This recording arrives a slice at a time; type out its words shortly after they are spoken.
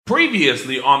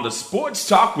Previously on the Sports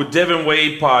Talk with Devin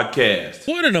Wade podcast.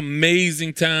 What an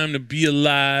amazing time to be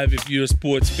alive if you're a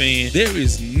sports fan. There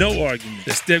is no argument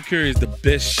that Steph Curry is the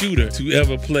best shooter to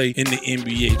ever play in the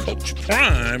NBA. Coach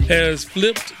Prime has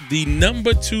flipped the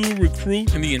number 2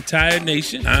 recruit in the entire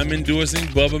nation. I'm endorsing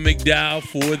Bubba McDowell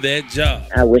for that job.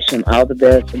 I wish him all the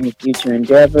best in his future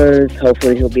endeavors.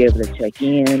 Hopefully he'll be able to check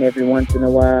in every once in a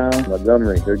while.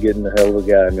 Montgomery, they're getting a hell of a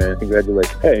guy, man.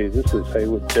 Congratulations. Hey, this is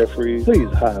Haywood Jeffrey.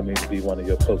 Please hire me to be one of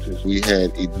your coaches. We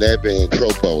had 11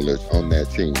 Pro Bowlers on that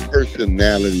team.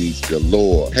 Personalities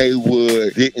galore.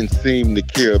 Haywood didn't seem to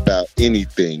care about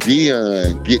anything.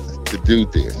 Deion gets to do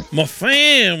this. My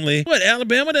family. What,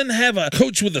 Alabama doesn't have a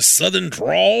coach with a southern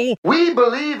drawl? We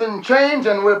believe in change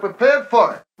and we're prepared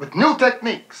for it with new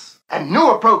techniques and new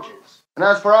approaches. And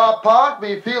as for our part,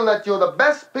 we feel that you're the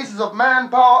best pieces of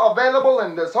manpower available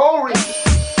in this whole region.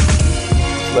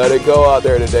 Let it go out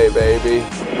there today, baby.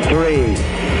 3,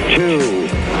 2, 1.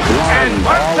 And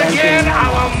once again,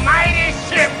 our mighty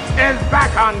ship is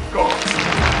back on course.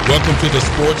 Welcome to the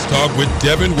Sports Talk with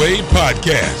Devin Wade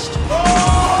podcast.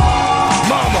 Oh!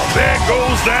 Mama, there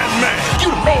goes that man.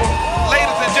 You roll.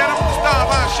 Ladies and gentlemen, the star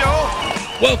of our show.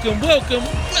 Welcome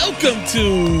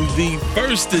to the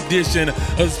first edition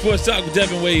of the Sports Talk with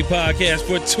Devin Wade podcast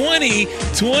for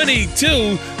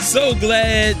 2022. So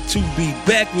glad to be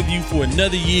back with you for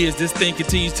another year as this thing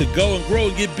continues to go and grow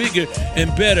and get bigger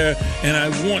and better. And I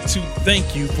want to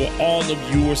thank you for all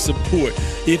of your support.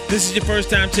 If this is your first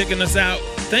time checking us out,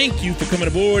 thank you for coming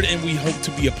aboard, and we hope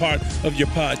to be a part of your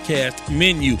podcast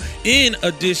menu. In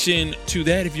addition to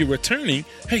that, if you're returning,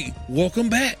 hey, welcome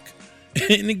back.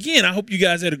 And again, I hope you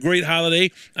guys had a great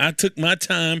holiday. I took my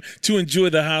time to enjoy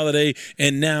the holiday,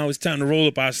 and now it's time to roll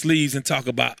up our sleeves and talk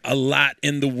about a lot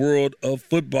in the world of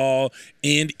football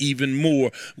and even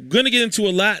more. We're going to get into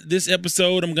a lot this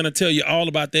episode. I'm going to tell you all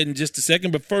about that in just a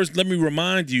second. But first, let me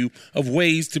remind you of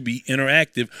ways to be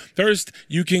interactive. First,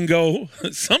 you can go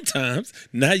sometimes,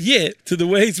 not yet, to the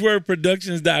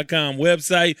WadesWordProductions.com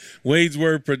website,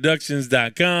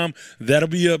 WadesWordProductions.com. That'll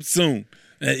be up soon.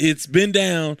 It's been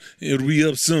down. It'll be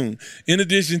up soon. In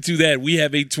addition to that, we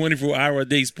have a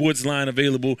 24-hour-a-day sports line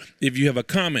available. If you have a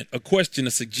comment, a question,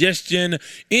 a suggestion,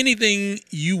 anything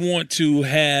you want to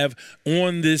have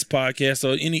on this podcast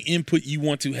or any input you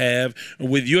want to have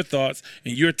with your thoughts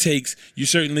and your takes, you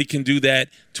certainly can do that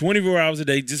 24 hours a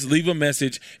day. Just leave a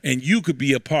message, and you could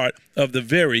be a part of the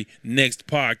very next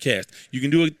podcast. You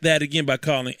can do that again by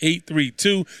calling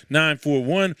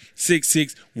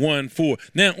 832-941-6614.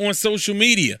 Now, on social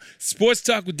media, Sports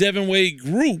Talk with Devin Wade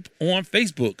group on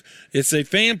Facebook. It's a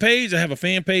fan page. I have a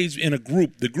fan page in a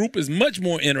group. The group is much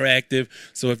more interactive.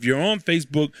 So if you're on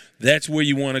Facebook, that's where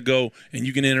you want to go, and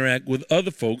you can interact with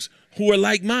other folks who are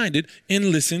like-minded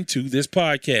and listen to this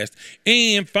podcast.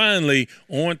 And finally,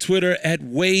 on Twitter at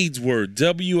Wadesword,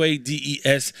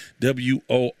 WADESWORD.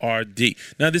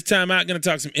 Now, this time out, going to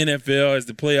talk some NFL as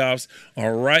the playoffs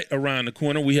are right around the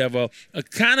corner. We have a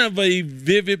kind of a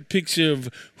vivid picture of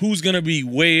who's going to be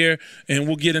where, and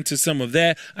we'll get into some of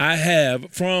that. I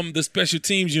have, from the special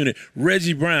teams unit,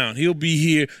 Reggie Brown. He'll be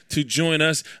here to join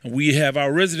us. We have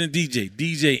our resident DJ,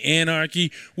 DJ Anarchy.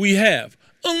 We have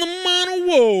a Lamont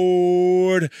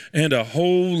Award, and a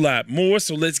whole lot more.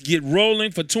 So let's get rolling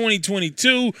for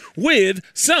 2022 with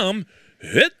some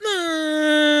headlines.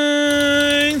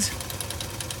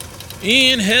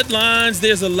 In headlines,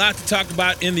 there's a lot to talk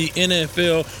about in the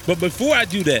NFL. But before I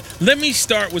do that, let me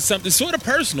start with something sort of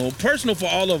personal for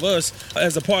all of us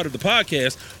as a part of the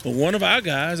podcast. But one of our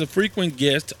guys, a frequent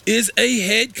guest, is a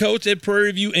head coach at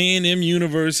Prairie View A&M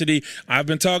University. I've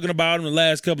been talking about him in the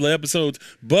last couple of episodes.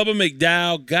 Bubba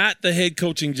McDowell got the head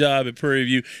coaching job at Prairie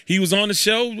View. He was on the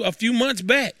show a few months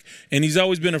back, and he's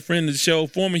always been a friend of the show.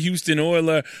 Former Houston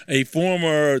Oiler, a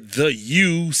former The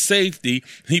U safety.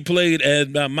 He played at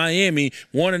Miami.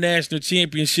 Won a national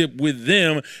championship with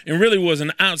them, and really was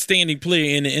an outstanding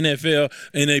player in the NFL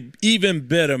and an even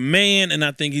better man, and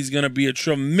I think he's going to be a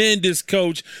tremendous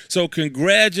coach. So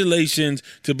congratulations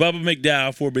to Bubba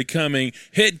McDowell for becoming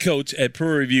head coach at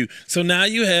Prairie View. So now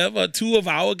you have two of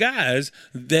our guys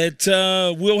that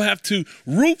we'll have to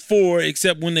root for,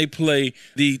 except when they play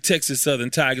the Texas Southern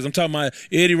Tigers. I'm talking about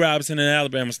Eddie Robinson and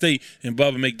Alabama State and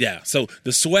Bubba McDowell. So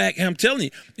the swag, I'm telling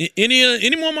you,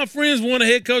 any more of my friends want a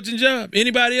head coaching job?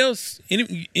 Anybody else?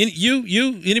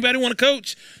 Anybody want to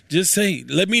coach? Just say,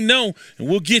 let me know, and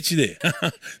we'll get you there.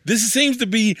 This seems to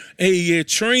be a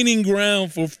training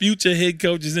ground for future head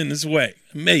coaches in this way.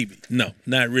 Maybe. No,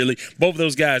 not really. Both of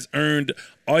those guys earned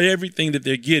everything that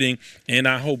they're getting, and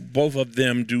I hope both of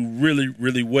them do really,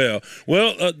 really well.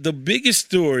 Well, the biggest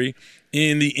story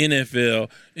in the NFL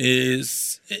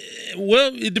is,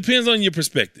 well, it depends on your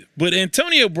perspective. But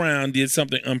Antonio Brown did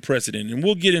something unprecedented, and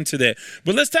we'll get into that.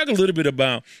 But let's talk a little bit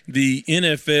about the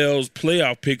NFL's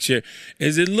playoff picture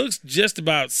as it looks just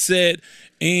about set.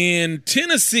 And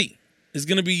Tennessee is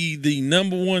going to be the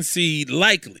number 1 seed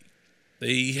likely.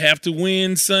 They have to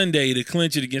win Sunday to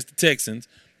clinch it against the Texans.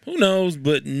 Who knows?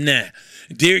 But nah.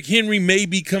 Derrick Henry may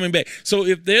be coming back. So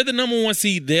if they're the number 1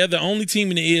 seed, they're the only team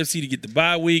in the AFC to get the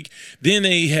bye week. Then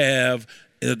they have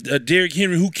Derrick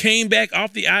Henry, who came back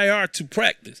off the IR to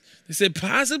practice. They said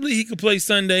possibly he could play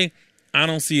Sunday. I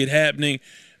don't see it happening.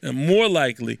 And more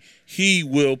likely, he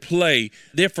will play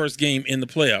their first game in the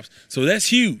playoffs. So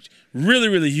that's huge. Really,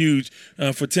 really huge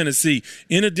for Tennessee.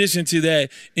 In addition to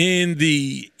that, in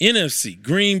the NFC,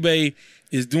 Green Bay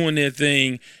is doing their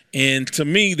thing. And to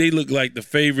me, they look like the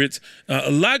favorites. A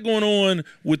lot going on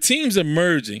with teams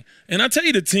emerging. And I'll tell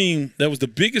you the team that was the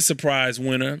biggest surprise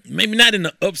winner, maybe not in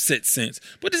the upset sense,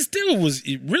 but it still was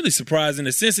really surprising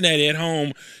that Cincinnati at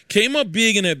home came up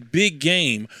big in a big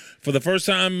game. For the first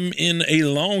time in a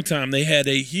long time, they had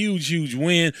a huge, huge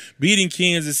win, beating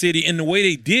Kansas City. And the way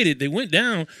they did it, they went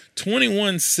down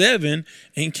 21-7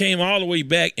 and came all the way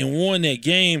back and won that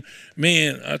game.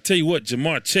 Man, I'll tell you what,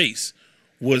 Jamar Chase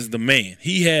was the man.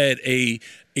 He had a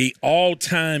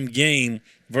all-time game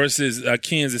versus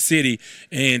Kansas City,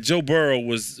 and Joe Burrow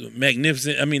was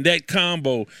magnificent. I mean, that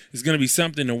combo is going to be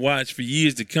something to watch for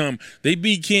years to come. They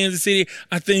beat Kansas City.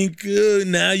 I think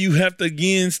now you have to,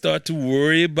 again, start to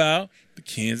worry about the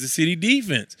Kansas City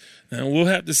defense. Now, we'll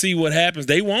have to see what happens.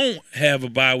 They won't have a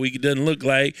bye week, it doesn't look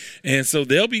like, and so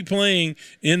they'll be playing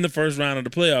in the first round of the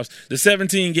playoffs. The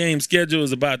 17-game schedule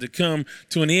is about to come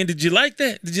to an end. Did you like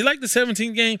that? Did you like the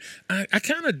 17th game? I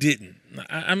kind of didn't.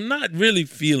 I'm not really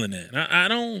feeling that. I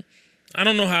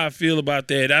don't know how I feel about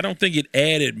that. I don't think it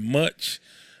added much.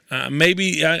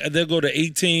 Maybe they'll go to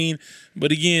 18,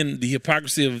 but again, the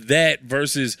hypocrisy of that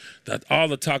versus all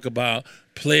the talk about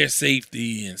player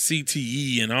safety and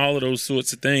CTE and all of those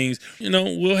sorts of things.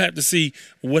 We'll have to see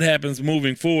what happens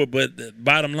moving forward. But the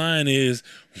bottom line is,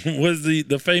 what's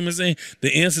the famous saying?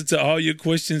 The answer to all your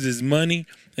questions is money.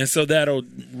 And so that'll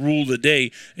rule the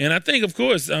day. And I think, of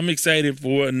course, I'm excited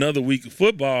for another week of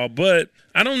football, but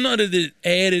I don't know that it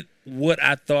added what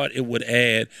I thought it would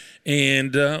add.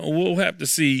 And we'll have to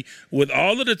see. With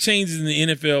all of the changes in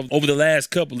the NFL over the last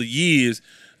couple of years,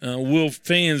 will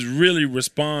fans really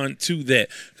respond to that?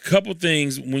 A couple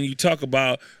things when you talk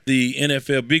about the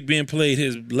NFL. Big Ben played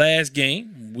his last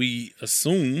game, we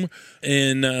assume,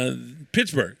 in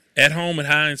Pittsburgh. At home at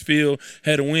Heinz Field,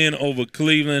 had a win over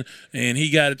Cleveland, and he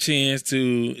got a chance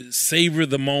to savor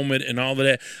the moment and all of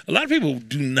that. A lot of people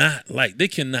they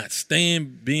cannot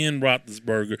stand Ben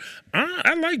Roethlisberger.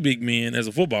 I like Big Ben as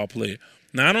a football player.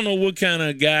 Now, I don't know what kind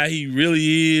of guy he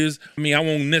really is. I mean, I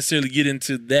won't necessarily get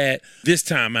into that this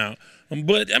time out.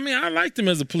 But, I mean, I liked him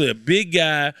as a player. Big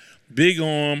guy, big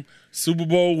arm, Super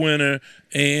Bowl winner.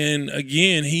 And,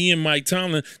 again, he and Mike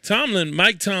Tomlin,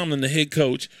 the head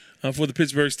coach, for the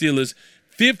Pittsburgh Steelers,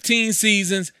 15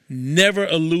 seasons, never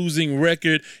a losing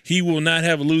record. He will not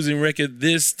have a losing record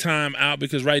this time out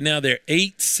because right now they're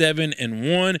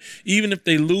 8-7-1. Even if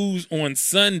they lose on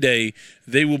Sunday,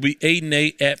 they will be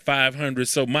 8-8 at 500.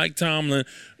 So Mike Tomlin,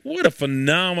 what a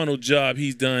phenomenal job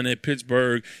he's done at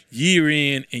Pittsburgh year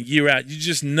in and year out. You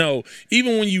just know,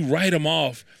 even when you write him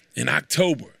off in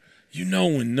October,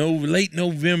 when late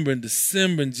November and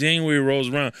December and January rolls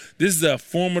around, this is a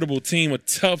formidable team, a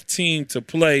tough team to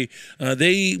play.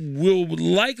 They will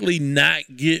likely not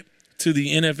get to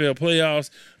the NFL playoffs,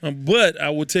 but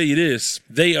I will tell you this,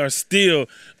 they are still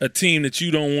a team that you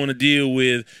don't want to deal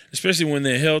with, especially when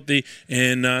they're healthy.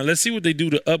 And let's see what they do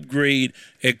to upgrade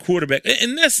at quarterback.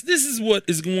 And this is what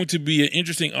is going to be an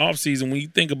interesting offseason when you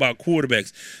think about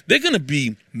quarterbacks. They're going to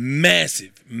be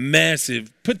massive,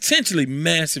 potentially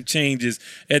massive changes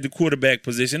at the quarterback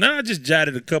position. Now, I just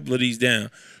jotted a couple of these down.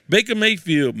 Baker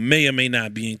Mayfield may or may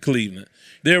not be in Cleveland.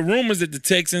 There are rumors that the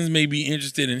Texans may be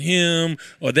interested in him,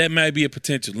 or that might be a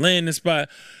potential landing spot.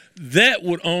 That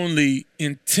would only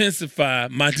intensify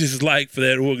my dislike for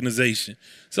that organization.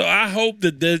 So I hope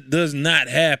that does not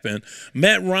happen.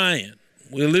 Matt Ryan,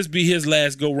 will this be his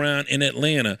last go-round in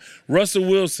Atlanta? Russell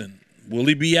Wilson, will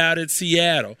he be out at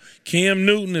Seattle? Cam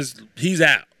Newton, he's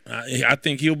out. I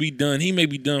think he'll be done. He may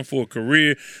be done for a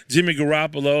career. Jimmy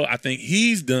Garoppolo, I think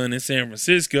he's done in San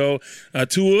Francisco.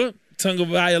 Tua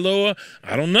Tagovailoa,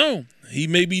 I don't know. He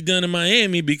may be done in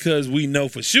Miami because we know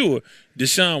for sure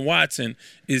Deshaun Watson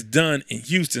is done in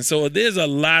Houston. So there's a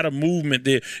lot of movement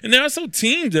there. And there are also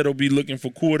teams that will be looking for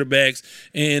quarterbacks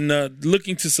and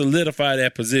looking to solidify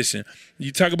that position.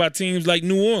 You talk about teams like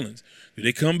New Orleans. Do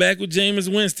they come back with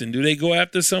Jameis Winston? Do they go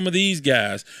after some of these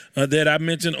guys that I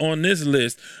mentioned on this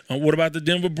list? What about the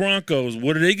Denver Broncos?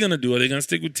 What are they going to do? Are they going to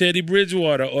stick with Teddy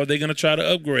Bridgewater, or are they going to try to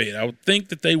upgrade? I would think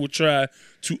that they would try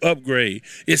to upgrade.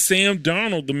 Is Sam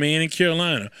Darnold the man in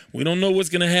Carolina? We don't know what's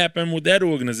going to happen with that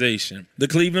organization. The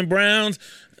Cleveland Browns,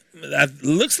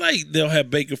 looks like they'll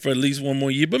have Baker for at least one more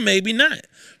year, but maybe not.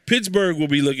 Pittsburgh will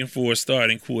be looking for a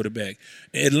starting quarterback.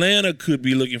 Atlanta could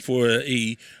be looking for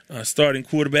a starting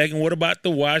quarterback. And what about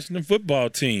the Washington football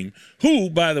team, who,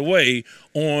 by the way,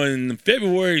 on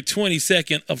February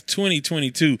 22nd of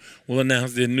 2022 will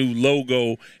announce their new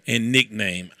logo and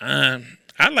nickname?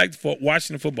 I like the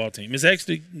Washington football team. It's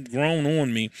actually grown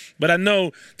on me. But I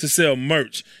know to sell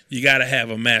merch, you got to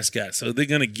have a mascot. So they're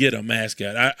going to get a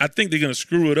mascot. I think they're going to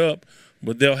screw it up,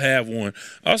 but they'll have one.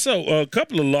 Also, a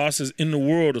couple of losses in the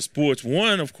world of sports.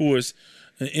 One, of course,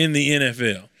 in the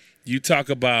NFL. You talk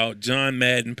about John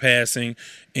Madden passing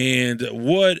and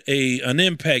what an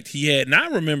impact he had. And I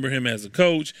remember him as a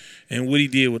coach and what he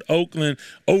did with Oakland.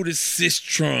 Otis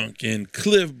Sistrunk and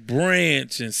Cliff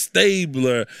Branch and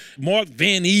Stabler, Mark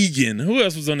Van Egan. Who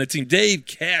else was on that team? Dave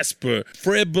Casper,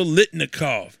 Fred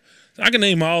Biletnikoff. I can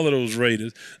name all of those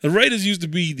Raiders. The Raiders used to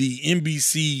be the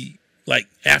NBC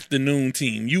afternoon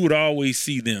team. You would always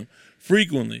see them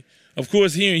frequently. Of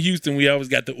course, here in Houston, we always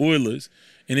got the Oilers.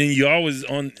 And then you always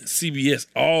on CBS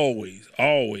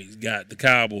always got the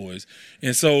Cowboys.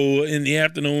 And so in the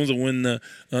afternoons or when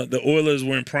the Oilers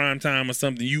were in prime time or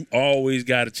something, you always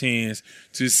got a chance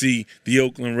to see the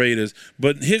Oakland Raiders.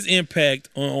 But his impact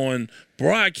on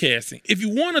broadcasting, if you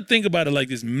want to think about it like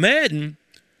this, Madden,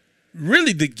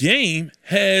 really the game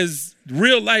has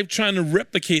real life trying to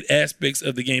replicate aspects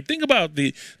of the game. Think about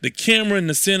the camera in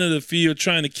the center of the field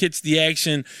trying to catch the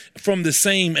action from the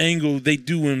same angle they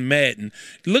do in Madden.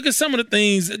 Look at some of the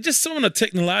things, just some of the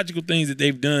technological things that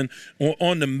they've done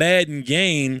on the Madden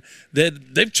game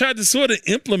that they've tried to sort of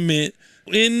implement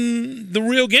in the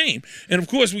real game. And of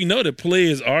course, we know that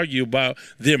players argue about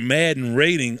their Madden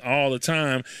rating all the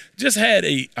time. Just had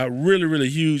a really, really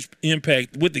huge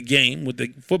impact with the game, with the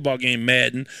football game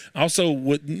Madden. Also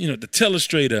with, the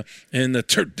Telestrator and the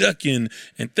Turducken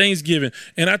and Thanksgiving.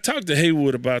 And I talked to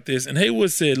Haywood about this, and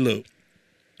Haywood said, look,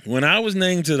 when I was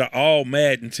named to the All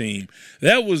Madden team,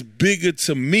 that was bigger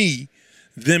to me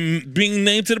than being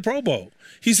named to the Pro Bowl.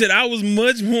 He said, I was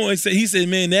much more, he said,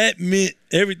 man, that meant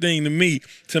everything to me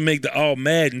to make the All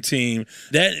Madden team.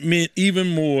 That meant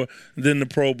even more than the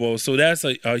Pro Bowl. So that's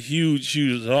a huge,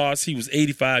 huge loss. He was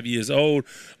 85 years old.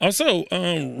 Also,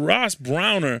 Ross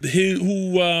Browner,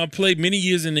 who played many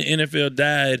years in the NFL,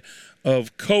 died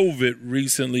of COVID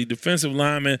recently. Defensive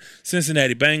lineman,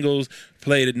 Cincinnati Bengals,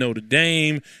 played at Notre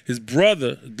Dame. His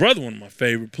brother, one of my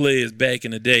favorite players back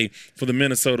in the day for the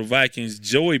Minnesota Vikings,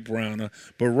 Joey Browner.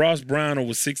 But Ross Browner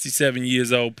was 67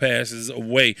 years old, passes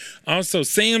away. Also,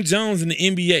 Sam Jones in the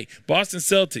NBA, Boston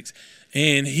Celtics,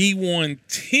 and he won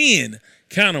 10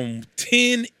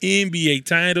 NBA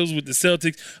titles with the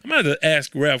Celtics. I'm going to have to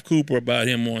ask Ralph Cooper about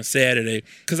him on Saturday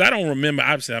because I don't remember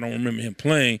him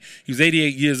playing. He was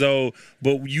 88 years old,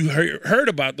 but you heard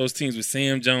about those teams with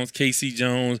Sam Jones, Casey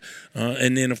Jones,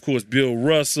 and then, of course, Bill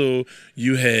Russell.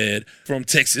 You had from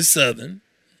Texas Southern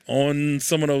on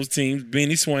some of those teams,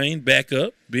 Benny Swain,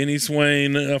 backup. Benny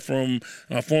Swain from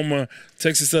former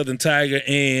Texas Southern Tiger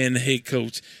and head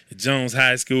coach at Jones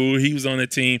High School. He was on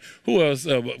that team. Who else?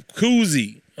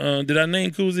 Cousy. Did I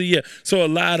name Cousy? Yeah. So a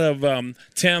lot of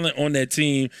talent on that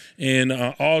team, and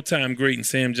all-time great, and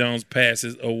Sam Jones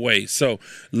passes away. So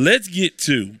let's get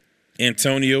to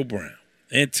Antonio Brown.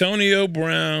 Antonio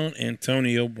Brown.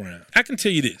 I can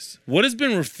tell you this. What has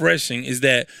been refreshing is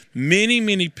that many,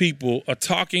 many people are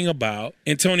talking about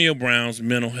Antonio Brown's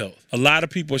mental health. A lot of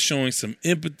people are showing some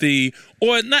empathy,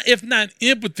 or not, if not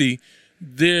empathy,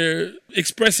 they're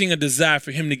expressing a desire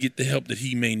for him to get the help that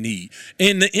he may need.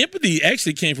 And the empathy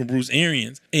actually came from Bruce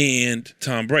Arians and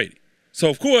Tom Brady. So,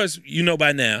 of course, you know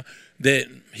by now that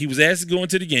he was asked to go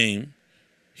into the game.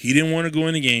 He didn't want to go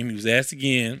in the game. He was asked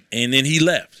again, and then he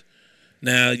left.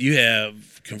 Now, you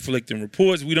have conflicting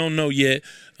reports. We don't know yet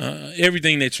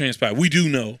everything that transpired. We do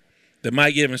know that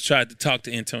Mike Evans tried to talk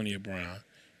to Antonio Brown,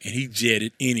 and he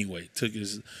jetted anyway. Took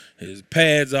his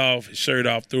pads off, his shirt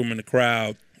off, threw him in the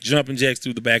crowd, jumping jacks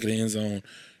through the back of the end zone.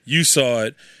 You saw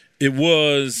it. It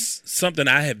was something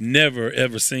I have never,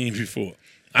 ever seen before.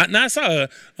 I saw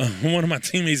one of my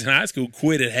teammates in high school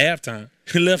quit at halftime.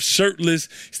 He left shirtless,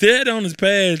 still had on his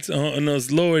pads on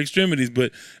those lower extremities,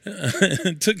 but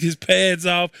took his pads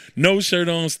off, no shirt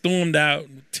on, stormed out,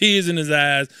 tears in his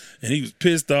eyes, and he was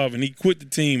pissed off, and he quit the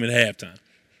team at halftime.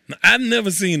 Now, I've never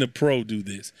seen a pro do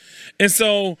this. And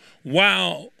so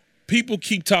while people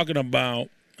keep talking about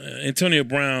Antonio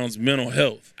Brown's mental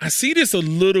health. I see this a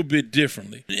little bit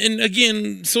differently. And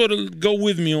again, sort of go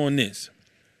with me on this.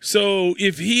 So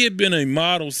if he had been a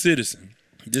model citizen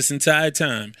this entire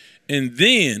time and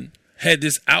then had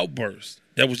this outburst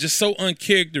that was just so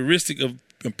uncharacteristic of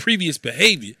previous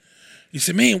behavior, you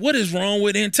say, man, what is wrong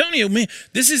with Antonio? Man,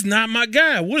 this is not my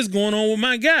guy. What is going on with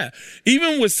my guy?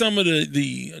 Even with some of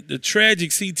the tragic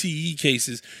CTE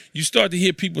cases, you start to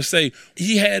hear people say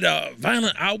he had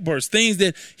violent outbursts, things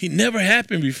that he never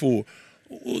happened before.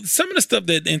 Some of the stuff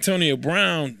that Antonio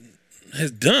Brown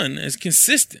has done is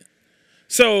consistent.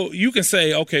 So you can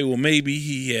say, okay, well, maybe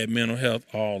he had mental health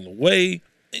all the way,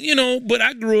 but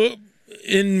I grew up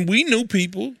and we knew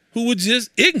people who were just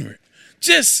ignorant.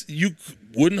 You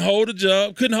wouldn't hold a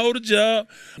job, couldn't hold a job.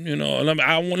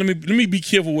 Let me be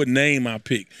careful what name I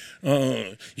pick.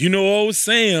 Old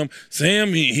Sam,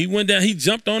 he went down, he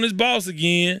jumped on his boss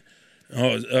again.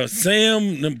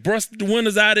 Sam brushed the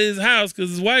windows out of his house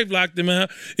because his wife locked him out.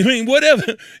 I mean,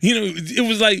 whatever. It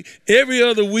was like every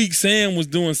other week Sam was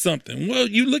doing something. Well,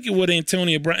 you look at what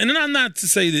Antonio Brown, and I'm not to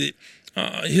say that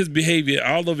his behavior,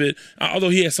 all of it, although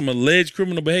he has some alleged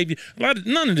criminal behavior,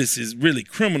 none of this is really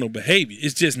criminal behavior.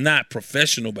 It's just not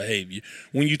professional behavior.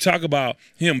 When you talk about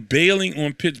him bailing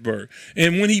on Pittsburgh,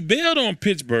 and when he bailed on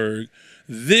Pittsburgh,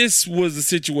 this was a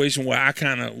situation where I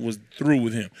kind of was through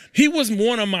with him. He was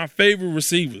one of my favorite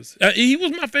receivers. He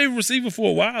was my favorite receiver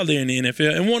for a while there in the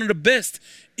NFL, and one of the best,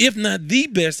 if not the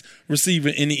best receiver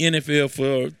in the NFL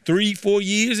for 3-4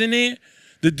 years in there.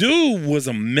 The dude was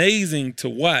amazing to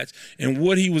watch and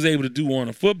what he was able to do on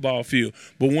a football field.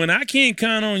 But when I can't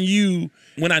count on you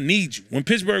when I need you, when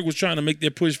Pittsburgh was trying to make their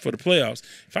push for the playoffs,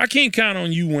 if I can't count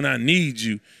on you when I need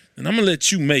you, then I'm going to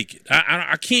let you make it.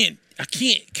 I can't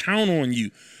count on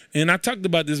you. And I talked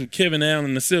about this with Kevin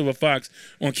Allen, the Silver Fox,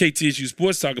 on KTSU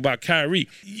Sports Talk about Kyrie.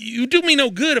 You do me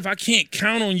no good if I can't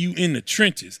count on you in the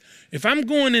trenches. If I'm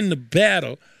going into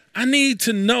battle, I need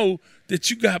to know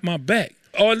that you got my back.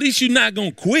 Or at least you're not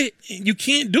going to quit. You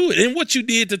can't do it. And what you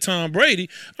did to Tom Brady,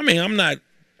 I mean, I'm not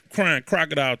crying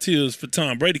crocodile tears for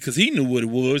Tom Brady because he knew what it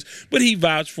was, but he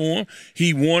vouched for him.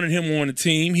 He wanted him on the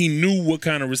team. He knew what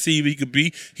kind of receiver he could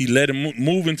be. He let him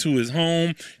move into his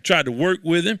home, tried to work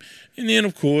with him. And then,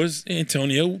 of course,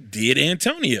 Antonio did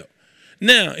Antonio.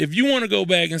 Now, if you want to go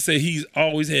back and say he's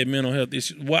always had mental health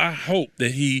issues, well, I hope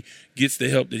that he gets the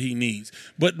help that he needs.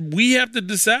 But we have to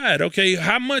decide, okay,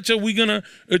 how much are we going to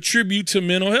attribute to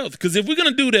mental health? Because if we're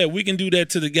going to do that, we can do that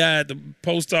to the guy at the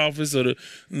post office or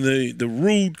the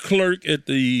rude clerk at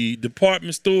the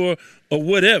department store or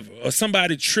whatever, or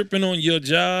somebody tripping on your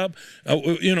job.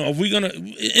 If we're going to,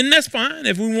 and that's fine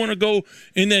if we want to go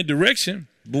in that direction.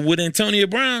 But with Antonio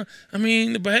Brown, I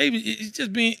mean, the behavior is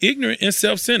just being ignorant and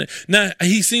self-centered. Now,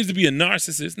 he seems to be a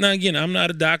narcissist. Now, again, I'm not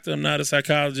a doctor. I'm not a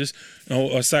psychologist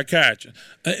or a psychiatrist.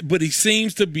 But he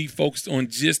seems to be focused on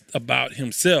just about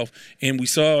himself. And we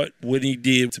saw it when he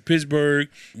did to Pittsburgh,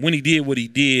 when he did what he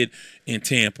did in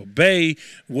Tampa Bay.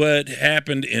 What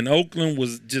happened in Oakland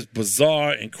was just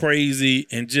bizarre and crazy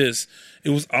and just... It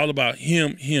was all about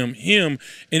him. And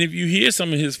if you hear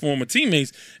some of his former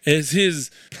teammates, as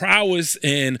his prowess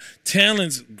and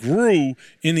talents grew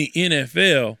in the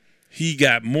NFL, he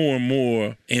got more and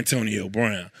more Antonio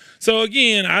Brown. So,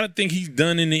 again, I think he's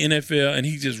done in the NFL, and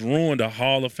he just ruined a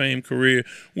Hall of Fame career,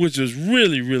 which was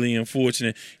really, really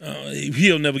unfortunate.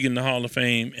 He'll never get in the Hall of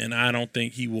Fame, and I don't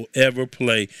think he will ever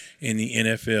play in the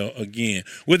NFL again.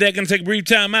 With that, going to take a brief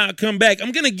time out, come back.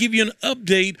 I'm going to give you an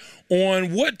update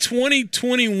on what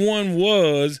 2021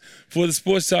 was for the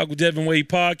Sports Talk with Devin Wade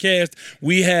podcast.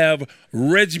 We have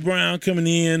Reggie Brown coming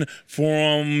in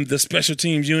from the special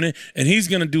teams unit, and he's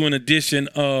going to do an edition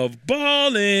of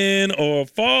Ballin' or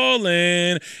Fallin'.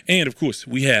 And, of course,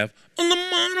 we have a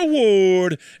Lamont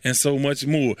Award and so much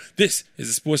more. This is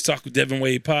the Sports Talk with Devin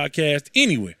Wade podcast,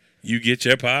 anywhere you get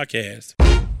your podcast.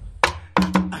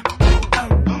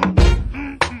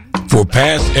 For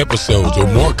past episodes or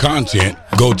more content,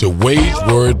 go to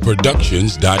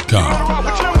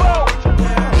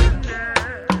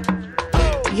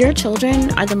wadeswordproductions.com. Your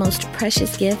children are the most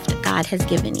precious gift God has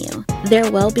given you.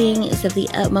 Their well-being is of the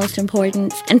utmost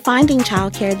importance, and finding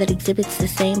childcare that exhibits the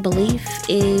same belief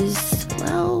is,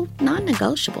 well,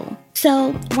 non-negotiable.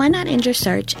 So why not end your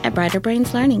search at Brighter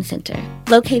Brains Learning Center?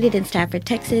 Located in Stafford,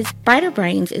 Texas, Brighter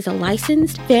Brains is a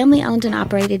licensed, family-owned and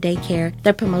operated daycare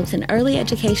that promotes an early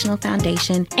educational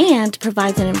foundation and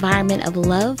provides an environment of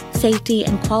love, safety,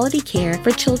 and quality care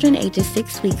for children ages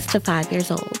 6 weeks to 5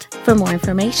 years old. For more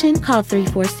information, call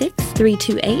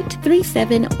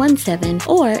 346-328-3717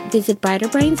 or visit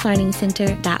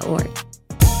brighterbrainslearningcenter.org.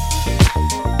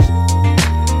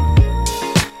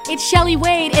 it's Shelley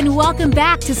Wade, and welcome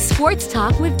back to Sports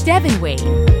Talk with Devin Wade.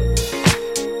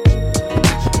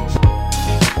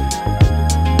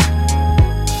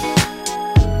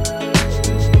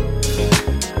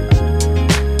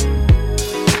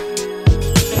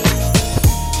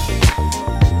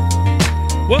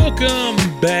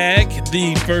 Welcome back,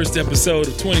 the first episode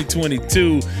of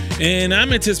 2022, and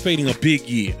I'm anticipating a big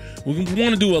year. We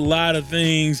want to do a lot of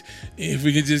things if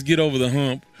we could just get over the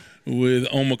hump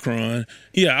with Omicron.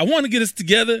 Yeah, I want to get us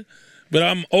together, but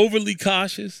I'm overly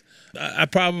cautious. I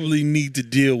probably need to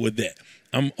deal with that.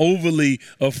 I'm overly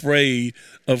afraid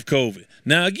of COVID.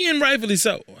 Now, again, rightfully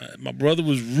so. My brother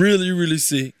was really, really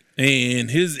sick, and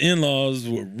his in-laws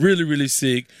were really, really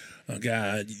sick. A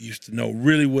guy I used to know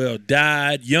really well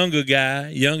died. Younger guy,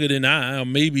 younger than I, or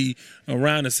maybe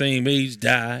around the same age,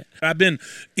 died. I've been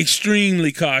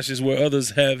extremely cautious where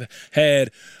others have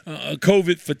had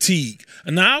COVID fatigue.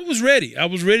 Now, I was ready. I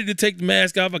was ready to take the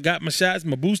mask off. I got my shots,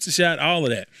 my booster shot, all of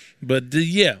that. But,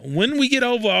 yeah, when we get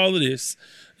over all of this,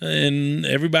 and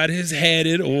everybody has had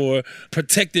it or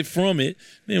protected from it,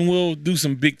 then we'll do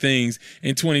some big things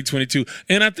in 2022.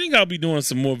 And I think I'll be doing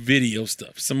some more video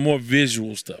stuff, some more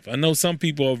visual stuff. I know some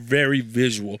people are very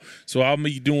visual, so I'll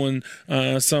be doing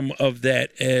some of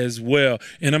that as well.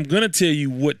 And I'm going to tell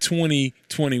you what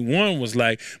 2021 was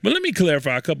like. But let me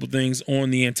clarify a couple things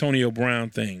on the Antonio Brown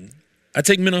thing. I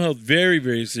take mental health very,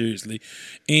 very seriously.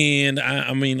 And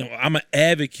I mean, I'm an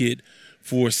advocate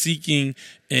for seeking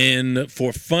and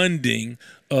for funding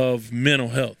of mental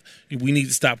health. We need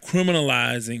to stop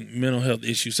criminalizing mental health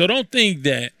issues. So don't think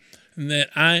that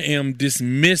I am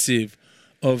dismissive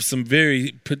of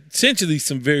potentially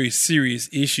some very serious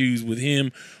issues with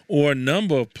him or a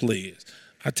number of players.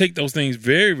 I take those things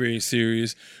very, very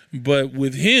serious. But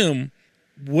with him,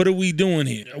 what are we doing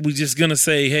here? Are we just going to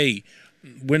say, hey,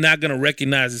 we're not going to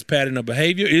recognize this pattern of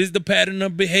behavior? Is the pattern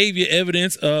of behavior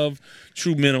evidence of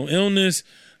true mental illness?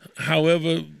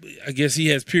 However, I guess he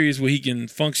has periods where he can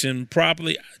function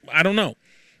properly. I don't know.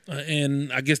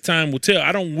 And I guess time will tell.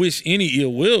 I don't wish any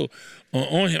ill will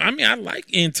on him. I mean, I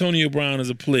like Antonio Brown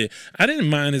as a player. I didn't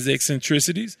mind his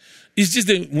eccentricities. It's just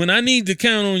that when I need to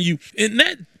count on you, and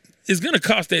that is going to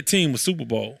cost that team a Super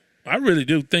Bowl. I really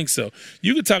do think so.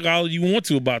 You can talk all you want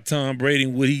to about Tom Brady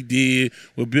and what he did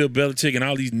with Bill Belichick and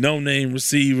all these no-name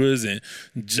receivers and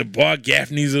Jabbar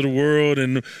Gaffneys of the world.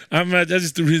 And I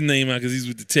just threw his name out because he's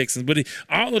with the Texans. But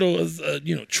all of those,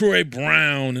 Troy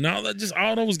Brown and all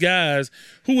those guys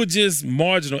who were just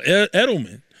marginal.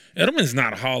 Edelman is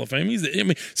not a Hall of Fame.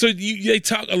 They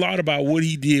talk a lot about what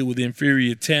he did with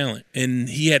inferior talent, and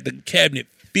he had the cabinet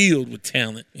filled with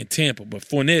talent in Tampa. But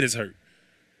Fournette is hurt.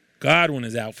 Godwin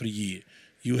is out for the year.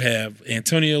 You have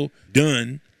Antonio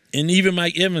Dunn, and even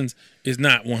Mike Evans is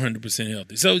not 100%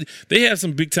 healthy. So they have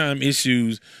some big-time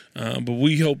issues, but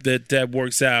we hope that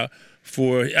works out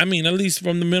at least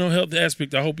from the mental health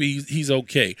aspect. I hope he's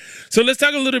okay. So let's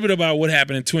talk a little bit about what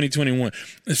happened in 2021.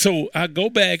 So I go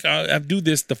back. I do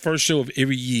this the first show of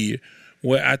every year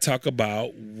where I talk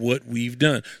about what we've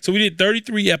done. So we did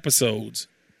 33 episodes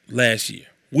last year,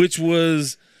 which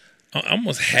was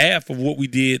almost half of what we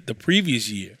did the previous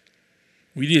year.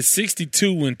 We did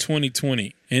 62 in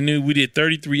 2020, and then we did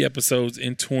 33 episodes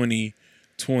in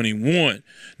 2021.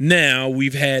 Now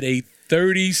we've had a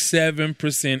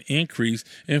 37% increase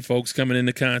in folks coming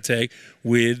into contact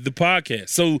with the podcast.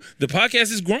 So the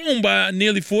podcast has grown by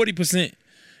nearly 40%.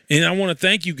 And I want to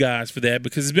thank you guys for that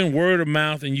because it's been word of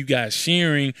mouth and you guys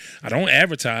sharing. I don't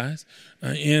advertise.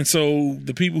 And so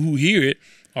the people who hear it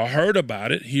or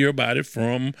hear about it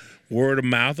from word of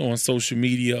mouth on social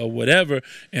media or whatever.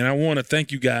 And I want to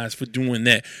thank you guys for doing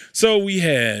that. So we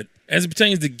had, as it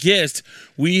pertains to guests,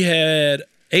 we had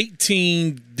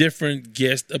 18 different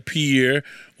guests appear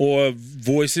or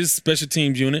voices, special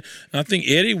teams unit. I think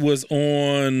Eddie was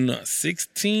on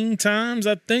 16 times,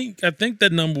 I think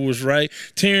that number was right.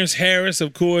 Terrence Harris,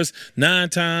 of course, 9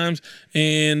 times.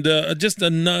 And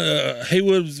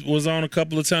Haywood was on a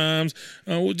couple of times.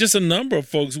 Just a number of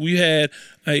folks. We had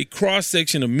a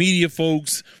cross-section of media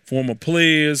folks, former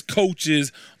players,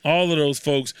 coaches, all of those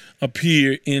folks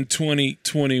appear in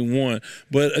 2021.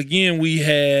 But again, we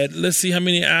had, let's see how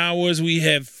many hours. We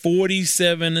had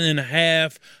 47 and a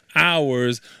half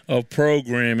hours of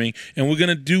programming, and we're going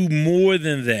to do more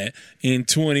than that in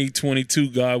 2022,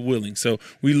 God willing. So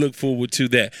we look forward to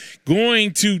that.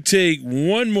 Going to take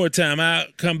one more time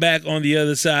out, come back on the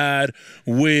other side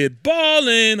with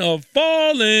Ballin' or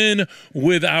Fallin'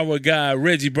 with our guy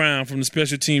Reggie Brown from the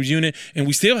Special Teams Unit, and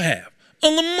we still have a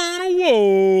Lamont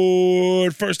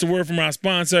Award. First, a word from our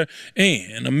sponsor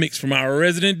and a mix from our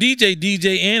resident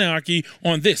DJ Anarchy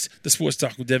on this, the Sports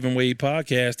Talk with Devin Wade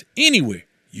podcast, anywhere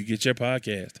you get your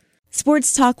podcast.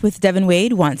 Sports Talk with Devin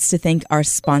Wade wants to thank our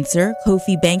sponsor,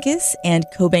 Kofi Bankus and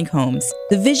CoBank Homes.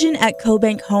 The vision at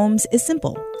CoBank Homes is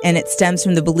simple, and it stems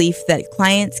from the belief that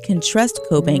clients can trust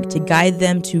CoBank to guide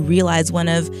them to realize one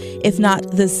of, if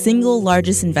not the single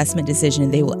largest investment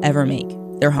decision they will ever make,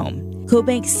 their home.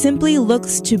 CoBank simply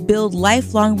looks to build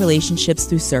lifelong relationships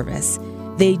through service.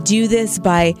 They do this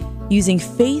by using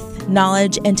faith,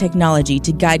 knowledge, and technology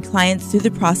to guide clients through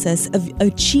the process of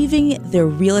achieving their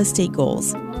real estate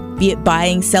goals. Be it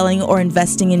buying, selling, or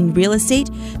investing in real estate,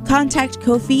 contact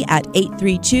Kofi at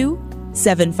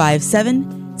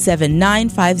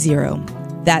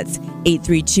 832-757-7950. That's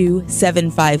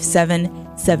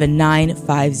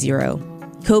 832-757-7950.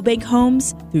 CoBank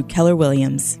Homes through Keller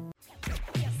Williams.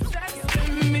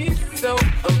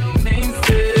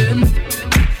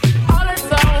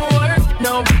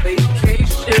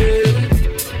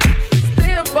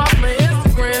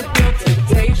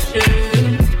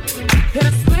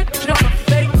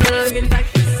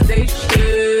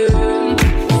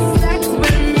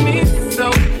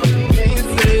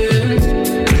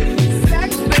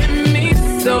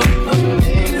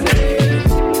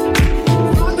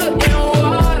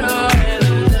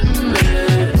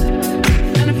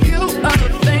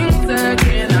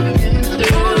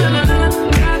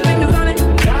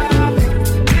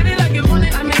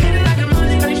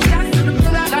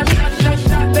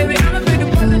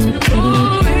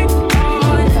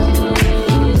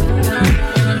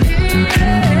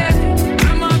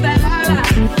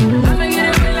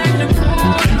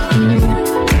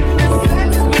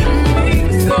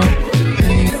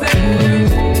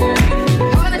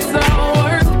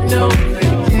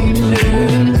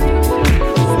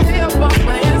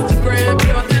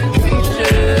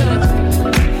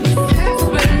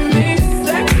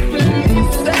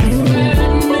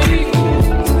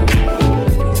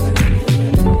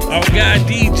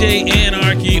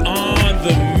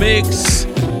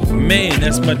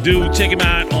 Dude, check him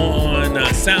out on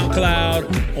SoundCloud,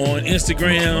 on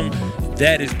Instagram.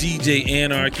 That is DJ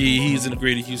Anarchy. He's in the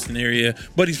greater Houston area,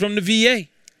 but he's from the VA.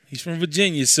 He's from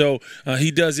Virginia, so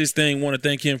he does his thing. Want to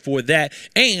thank him for that.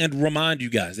 And remind you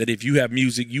guys that if you have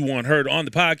music you want heard on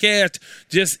the podcast,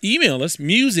 just email us,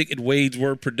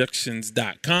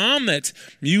 music@wadeswordproductions.com. That's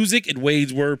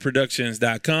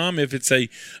music@wadeswordproductions.com. If it's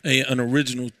an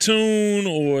original tune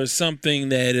or something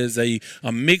that is a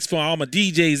mix for all my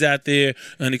DJs out there,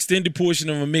 an extended portion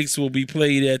of a mix will be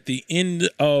played at the end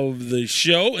of the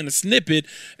show and a snippet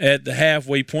at the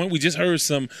halfway point. We just heard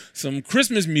some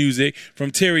Christmas music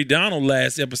from Terry Donald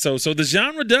last episode. So the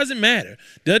genre doesn't matter.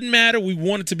 Doesn't matter. We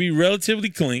want it to be relatively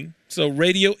clean. So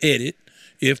radio edit,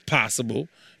 if possible.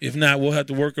 If not, we'll have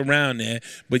to work around that.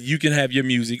 But you can have your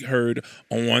music heard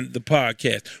on the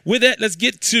podcast. With that, let's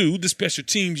get to the special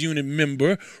teams unit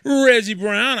member, Reggie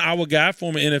Brown, our guy,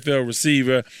 former NFL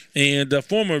receiver and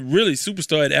former really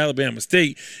superstar at Alabama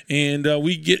State. And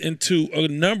we get into a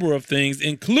number of things,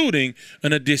 including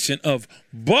an edition of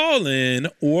Ballin'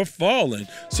 or Fallin'.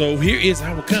 So here is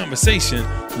our conversation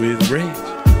with Reg.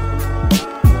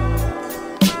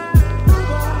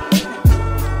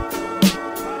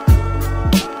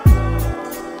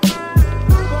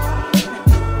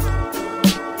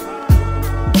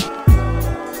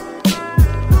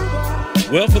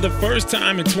 Well, for the first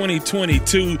time in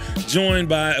 2022, joined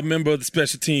by a member of the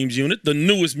Special Teams Unit, the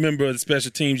newest member of the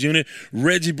Special Teams Unit,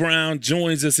 Reggie Brown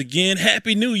joins us again.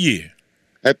 Happy New Year.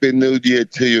 Happy New Year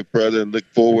to you, brother, and look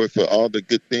forward for all the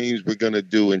good things we're going to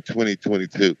do in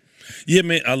 2022. Yeah,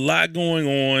 man, a lot going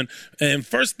on. And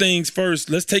first things first,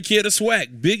 let's take care of the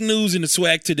SWAC. Big news in the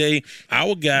SWAC today.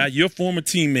 Our guy, your former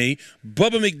teammate,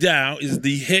 Bubba McDowell, is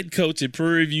the head coach at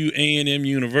Prairie View A&M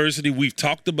University. We've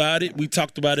talked about it. We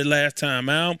talked about it last time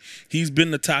out. He's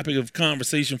been the topic of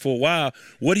conversation for a while.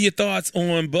 What are your thoughts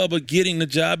on Bubba getting the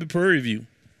job at Prairie View?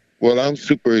 Well, I'm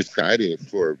super excited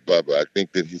for Bubba. I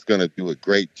think that he's going to do a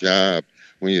great job.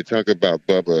 When you talk about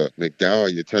Bubba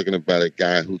McDowell, you're talking about a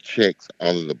guy who checks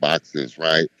all of the boxes,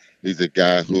 right? He's a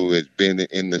guy who has been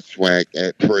in the SWAC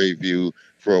at Prairie View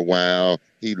for a while.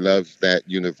 He loves that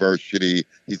university.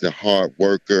 He's a hard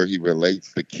worker. He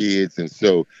relates to kids. And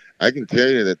so I can tell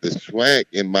you that the SWAC,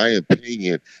 in my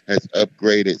opinion, has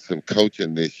upgraded some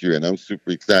coaching this year. And I'm super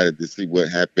excited to see what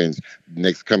happens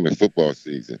next coming football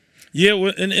season. Yeah,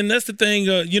 well, and that's the thing.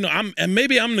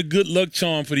 Maybe I'm the good luck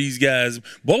charm for these guys.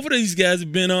 Both of these guys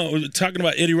have been talking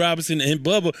about Eddie Robinson and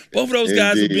Bubba. Both of those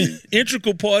guys have been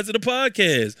integral parts of the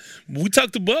podcast. We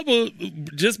talked to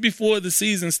Bubba just before the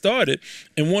season started,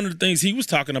 and one of the things he was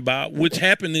talking about, which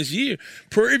happened this year,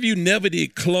 Prairie View never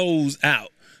did close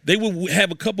out they would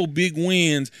have a couple big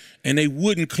wins and they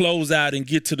wouldn't close out and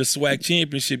get to the SWAC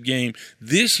championship game.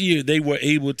 This year, they were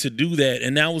able to do that,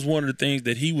 and that was one of the things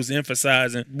that he was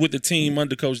emphasizing with the team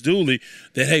under Coach Dooley,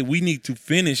 that, hey, we need to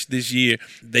finish this year.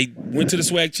 They went to the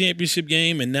SWAC championship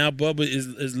game, and now Bubba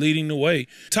is leading the way.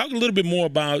 Talk a little bit more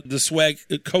about the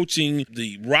SWAC coaching,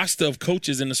 the roster of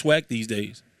coaches in the SWAC these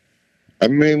days. I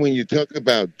mean, when you talk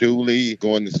about Dooley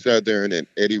going to Southern and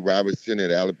Eddie Robertson at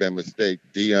Alabama State,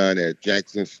 Dion at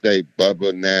Jackson State,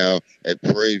 Bubba now at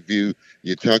Prairie View,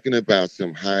 you're talking about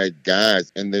some high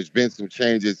guys. And there's been some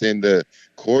changes in the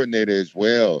coordinator as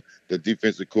well. The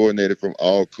defensive coordinator from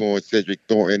Alcorn, Cedric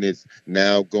Thornton, is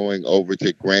now going over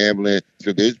to Grambling.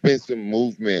 So there's been some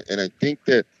movement. And I think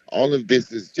that all of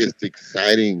this is just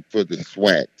exciting for the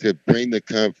SWAC to bring the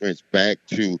conference back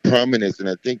to prominence. And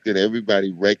I think that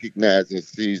everybody recognizes and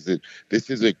sees that this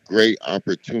is a great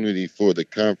opportunity for the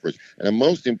conference. And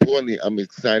most importantly, I'm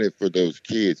excited for those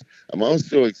kids. I'm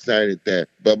also excited that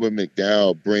Bubba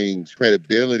McDowell brings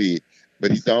credibility, but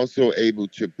he's also able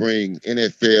to bring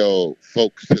NFL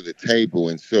folks to the table.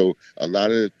 And so a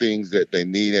lot of the things that they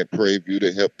need at Prairie View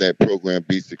to help that program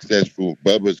be successful,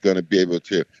 Bubba's going to be able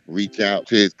to reach out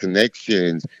to his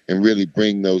connections and really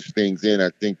bring those things in. I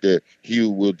think that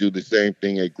Hugh will do the same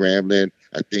thing at Grambling.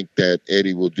 I think that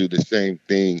Eddie will do the same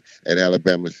thing at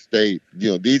Alabama State.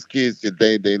 You know, these kids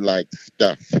today, they like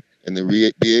stuff. And to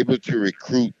be able to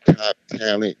recruit top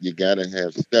talent, you got to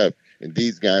have stuff. And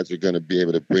these guys are going to be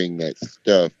able to bring that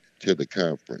stuff to the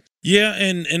conference. Yeah,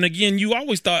 and again, I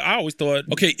always thought,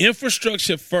 okay,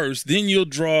 infrastructure first, then you'll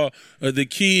draw the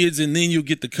kids, and then you'll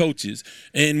get the coaches.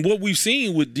 And what we've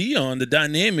seen with Dion, the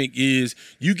dynamic is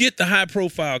you get the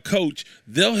high-profile coach,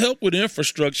 they'll help with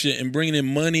infrastructure and bringing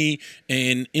in money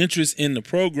and interest in the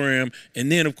program,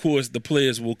 and then, of course, the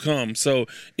players will come. So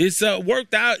it's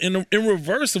worked out in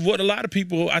reverse of what a lot of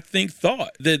people, I think,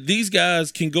 thought, that these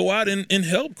guys can go out and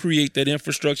help create that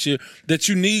infrastructure that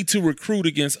you need to recruit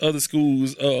against other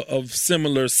schools of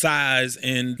similar size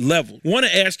and level. I want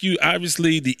to ask you,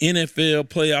 obviously, the NFL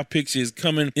playoff picture is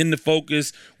coming into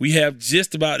focus. We have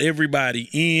just about everybody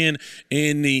in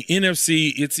the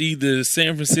NFC. It's either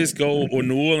San Francisco or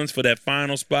New Orleans for that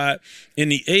final spot. In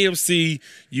the AFC,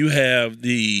 you have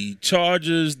the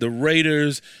Chargers, the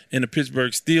Raiders, and the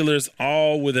Pittsburgh Steelers,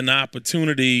 all with an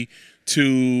opportunity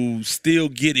to still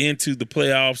get into the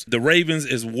playoffs. The Ravens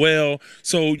as well.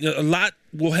 So a lot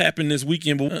will happen this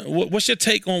weekend. But what's your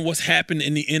take on what's happened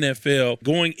in the NFL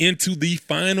going into the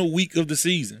final week of the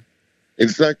season?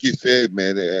 It's like you said,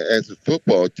 man, as a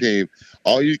football team,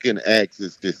 all you can ask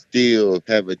is to still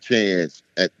have a chance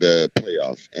at the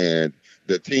playoffs. And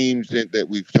the teams that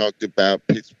we've talked about,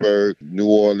 Pittsburgh, New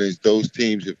Orleans, those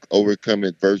teams have overcome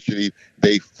adversity.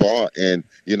 They fought. And,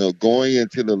 you know, going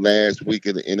into the last week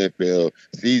of the NFL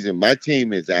season, my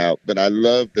team is out. But I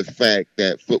love the fact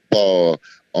that football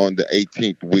on the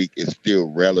 18th week is still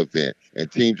relevant. And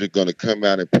teams are going to come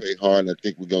out and play hard. And I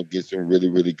think we're going to get some really,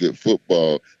 really good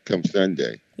football come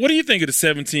Sunday. What do you think of the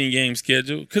 17-game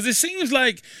schedule? Because it seems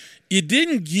like it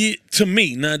didn't get, to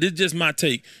me, now this is just my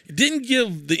take, it didn't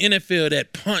give the NFL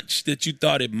that punch that you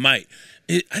thought it might.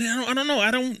 I don't know. I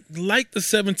don't like the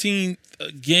 17th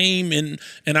game,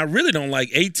 and I really don't like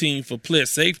 18 for player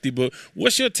safety. But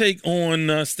what's your take on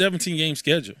 17-game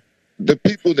schedule? The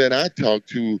people that I talked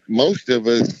to, most of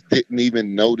us didn't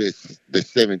even notice the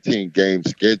 17-game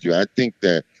schedule. I think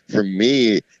that for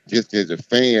me, just as a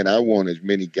fan, I want as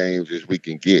many games as we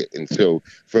can get. And so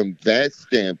from that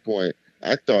standpoint,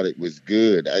 I thought it was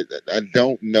good. I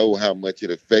don't know how much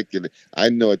it affected. I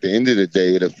know at the end of the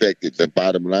day, it affected the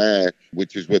bottom line,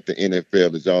 which is what the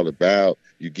NFL is all about.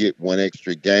 You get one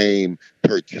extra game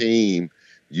per team.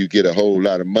 You get a whole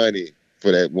lot of money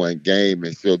for that one game.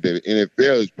 And so the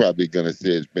NFL is probably going to say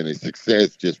it's been a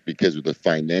success just because of the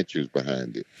financials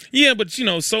behind it. Yeah, but, you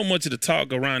know, so much of the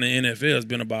talk around the NFL has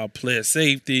been about player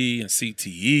safety and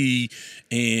CTE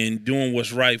and doing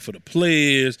what's right for the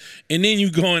players. And then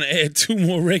you go and add 2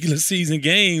 more regular season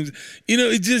games. You know,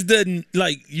 it just doesn't,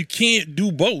 like, you can't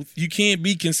do both. You can't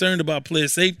be concerned about player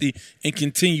safety and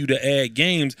continue to add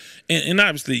games. And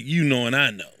obviously, you know and I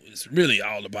know, it's really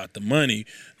all about the money.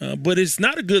 But it's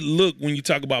not a good look when you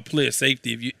talk about player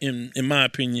safety, if you, in my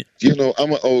opinion. You know,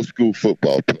 I'm an old school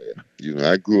football player. You know,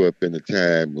 I grew up in a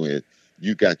time when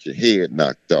you got your head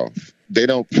knocked off. They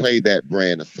don't play that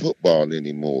brand of football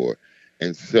anymore.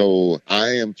 And so I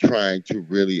am trying to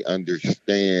really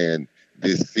understand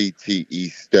this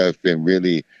CTE stuff and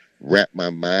really wrap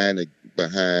my mind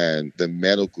behind the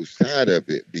medical side of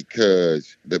it,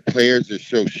 because the players are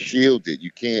so shielded.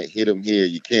 You can't hit them here.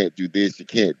 You can't do this. You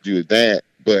can't do that.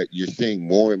 but you're seeing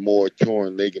more and more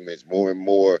torn ligaments, more and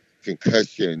more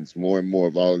concussions, more and more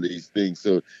of all of these things.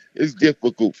 So it's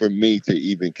difficult for me to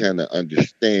even kind of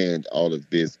understand all of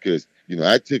this because,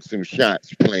 I took some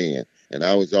shots playing, and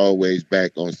I was always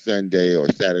back on Sunday or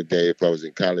Saturday if I was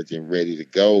in college and ready to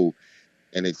go.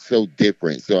 And it's so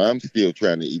different. So I'm still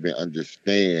trying to even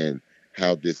understand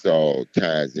how this all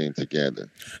ties in together.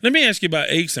 Let me ask you about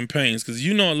aches and pains, because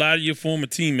a lot of your former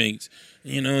teammates,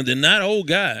 they're not old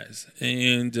guys.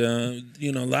 And, a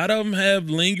lot of them have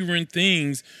lingering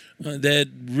things that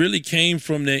really came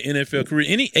from their NFL career.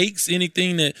 Any aches,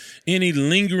 any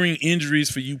lingering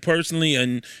injuries for you personally?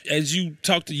 And as you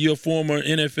talk to your former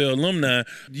NFL alumni,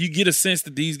 you get a sense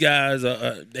that these guys,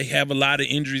 they have a lot of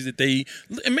injuries that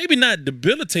and maybe not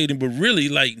debilitating, but really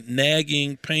like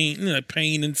nagging pain,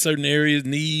 pain in certain areas,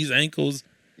 knees, ankles.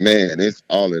 Man, it's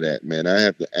all of that, man. I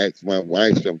have to ask my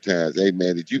wife sometimes, hey,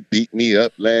 man, did you beat me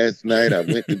up last night? I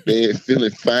went to bed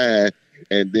feeling fine,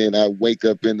 and then I wake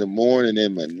up in the morning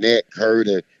and my neck hurt,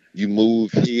 and you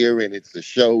move here and it's the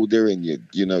shoulder, and you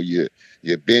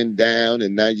bend down,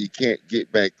 and now you can't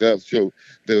get back up. So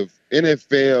the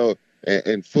NFL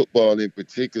and football in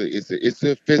particular, it's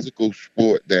a physical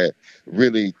sport that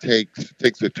really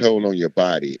takes a toll on your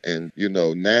body. And,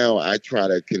 now I try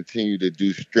to continue to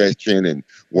do stretching and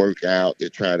work out to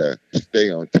try to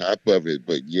stay on top of it.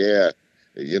 But yeah,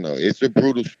 it's a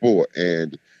brutal sport.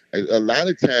 And a lot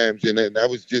of times, and I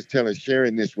was just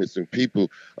sharing this with some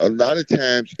people, a lot of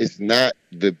times it's not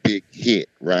the big hit,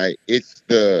 right? It's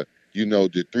the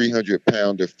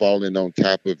 300-pounder falling on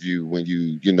top of you when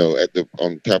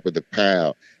on top of the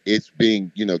pile. It's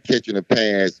being, catching a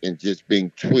pass and just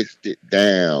being twisted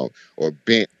down or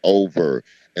bent over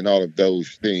and all of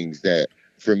those things that,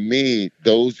 for me,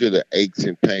 those are the aches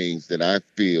and pains that I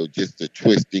feel, just the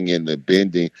twisting and the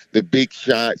bending. The big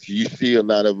shots, you see a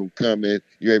lot of them coming.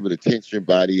 You're able to tense your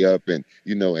body up and,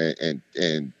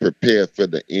 and prepare for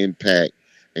the impact.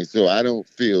 And so I don't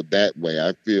feel that way.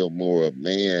 I feel more of,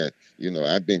 man,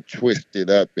 I've been twisted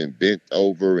up and bent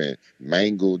over and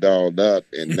mangled all up,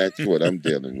 and that's what I'm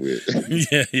dealing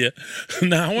with. Yeah.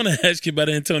 Now, I want to ask you about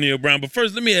Antonio Brown, but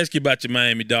first, let me ask you about your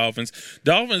Miami Dolphins.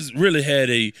 Dolphins really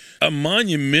had a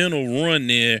monumental run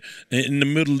there in the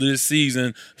middle of this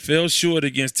season, fell short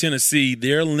against Tennessee.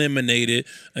 They're eliminated,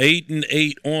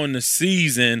 8-8 on the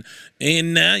season,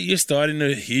 and now you're starting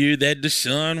to hear that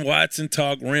Deshaun Watson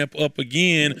talk ramp up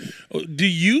again. Do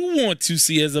you want to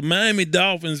see, as a Miami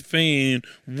Dolphins fan,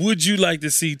 would you like to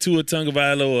see Tua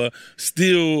Tagovailoa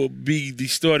still be the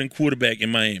starting quarterback in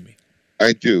Miami?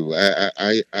 I do.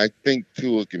 I think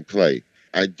Tua can play.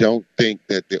 I don't think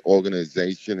that the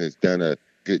organization has done a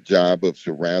good job of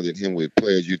surrounding him with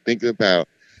players. You think about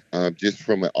just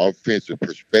from an offensive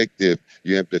perspective,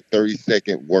 you have the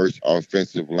 32nd worst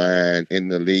offensive line in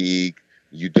the league.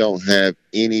 You don't have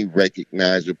any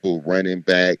recognizable running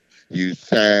back. You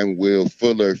sign Will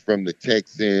Fuller from the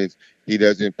Texans. He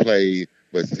doesn't play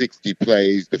but 60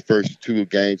 plays. The first 2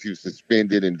 games he was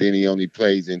suspended, and then he only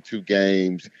plays in 2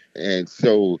 games. And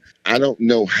so I don't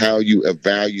know how you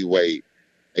evaluate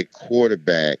a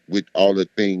quarterback with all the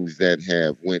things that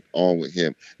have went on with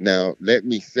him. Now, let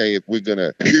me say, if we're going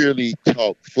to purely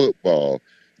talk football,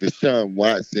 Deshaun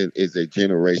Watson is a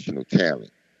generational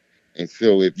talent. And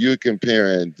so if you're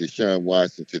comparing Deshaun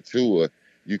Watson to Tua,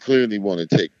 you clearly want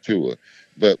to take Tua.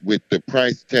 But with the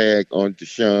price tag on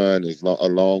Deshaun,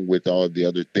 along with all the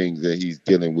other things that he's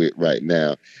dealing with right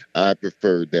now, I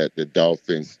prefer that the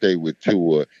Dolphins stay with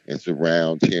Tua and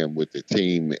surround him with the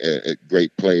team,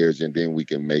 great players, and then we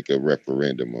can make a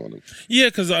referendum on him. Yeah,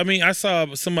 because, I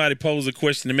saw somebody pose a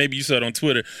question, and maybe you saw it on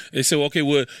Twitter. They said, okay,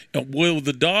 will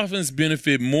the Dolphins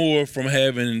benefit more from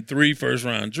having 3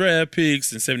 first-round draft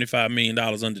picks and $75 million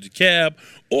under the cap,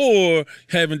 or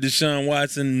having Deshaun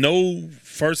Watson, no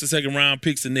first and second round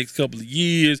picks the next couple of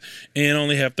years, and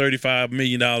only have $35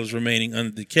 million remaining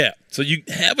under the cap? So you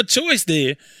have a choice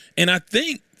there. And I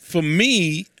think, for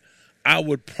me, I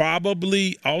would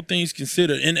probably, all things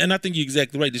considered, and I think you're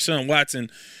exactly right, Deshaun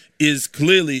Watson is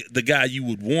clearly the guy you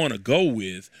would want to go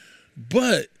with.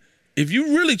 But if you're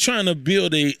really trying to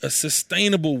build a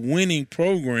sustainable winning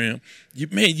program,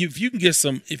 if you can get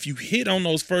if you hit on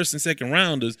those first and second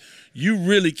rounders, you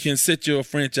really can set your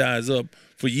franchise up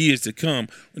for years to come.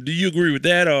 Do you agree with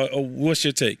that, or what's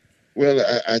your take? Well,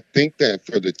 I think that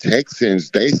for the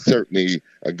Texans, they certainly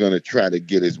are going to try to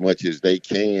get as much as they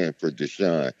can for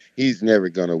Deshaun. He's never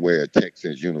going to wear a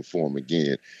Texans uniform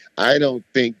again. I don't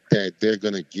think that they're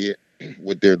going to get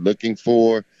what they're looking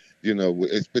for.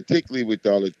 It's particularly with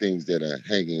all the things that are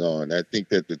hanging on. I think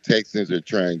that the Texans are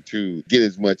trying to get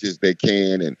as much as they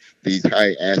can, and these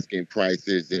high asking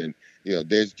prices, and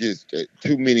There's just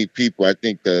too many people. I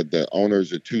think the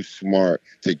owners are too smart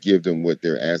to give them what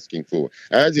they're asking for.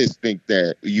 I just think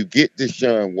that you get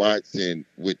Deshaun Watson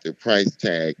with the price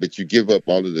tag, but you give up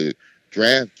all of the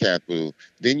draft capital,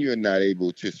 then you're not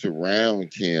able to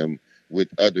surround him with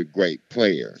other great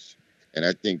players. And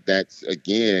I think that's,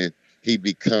 again, he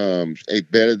becomes a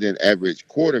better than average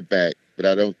quarterback, but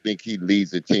I don't think he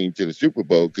leads the team to the Super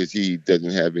Bowl because he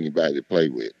doesn't have anybody to play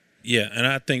with. Yeah, and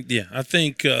I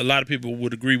think a lot of people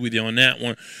would agree with you on that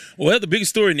one. Well, the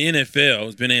biggest story in the NFL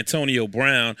has been Antonio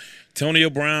Brown. Antonio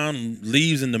Brown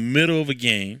leaves in the middle of a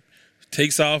game,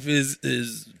 takes off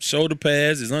his shoulder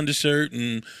pads, his undershirt,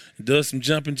 and does some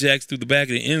jumping jacks through the back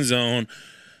of the end zone.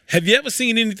 Have you ever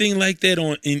seen anything like that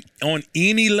on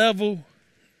any level?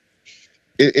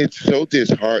 It's so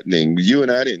disheartening. You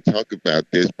and I didn't talk about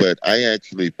this, but I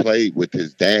actually played with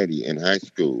his daddy in high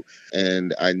school.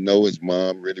 And I know his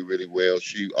mom really, really well.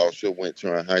 She also went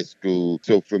to our high school.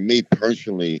 So for me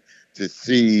personally, to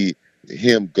see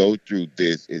him go through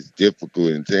this is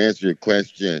difficult. And to answer your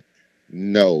question,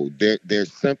 no,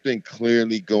 there's something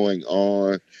clearly going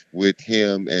on with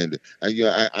him. And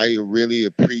I really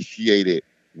appreciated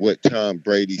what Tom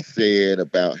Brady said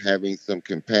about having some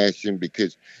compassion,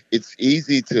 because it's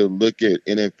easy to look at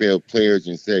NFL players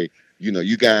and say,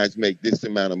 you guys make this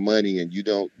amount of money and you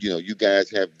don't, you guys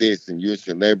have this and you're a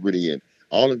celebrity and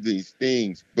all of these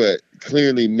things. But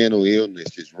clearly mental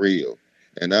illness is real.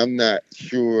 And I'm not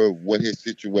sure what his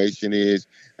situation is.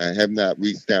 I have not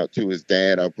reached out to his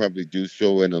dad. I'll probably do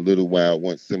so in a little while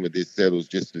once some of this settles,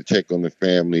 just to check on the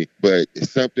family. But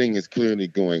something is clearly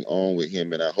going on with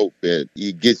him, and I hope that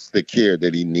he gets the care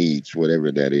that he needs,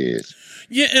 whatever that is.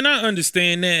 Yeah, and I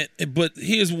understand that, but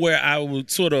here's where I would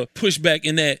sort of push back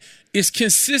in that it's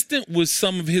consistent with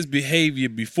some of his behavior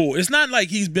before. It's not like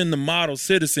he's been the model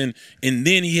citizen and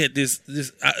then he had this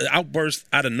outburst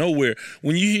out of nowhere.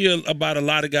 When you hear about a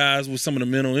lot of guys with some of the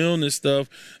mental illness stuff,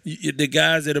 the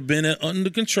guys that have been under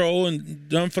control and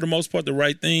done for the most part the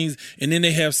right things, and then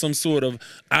they have some sort of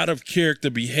out of character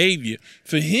behavior.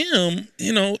 For him,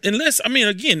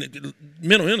 again,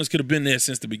 mental illness could have been there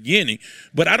since the beginning,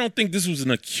 but I don't think this was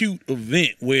an acute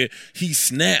event where he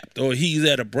snapped or he's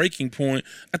at a breaking point.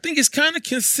 I think it's kind of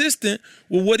consistent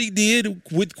with what he did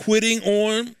with quitting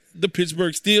on the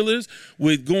Pittsburgh Steelers,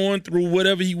 with going through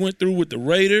whatever he went through with the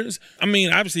Raiders. I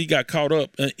mean, obviously he got caught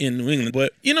up in New England,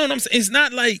 but you know what I'm saying? It's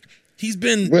not like he's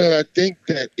been... Well, I think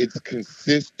that it's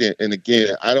consistent. And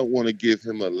again, I don't want to give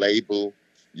him a label.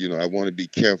 I want to be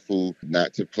careful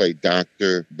not to play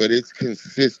doctor, but it's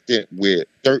consistent with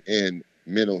certain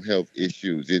mental health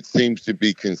issues. It seems to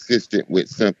be consistent with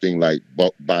something like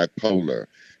bipolar.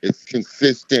 It's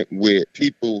consistent with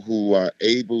people who are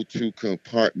able to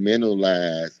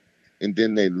compartmentalize and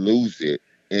then they lose it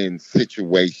in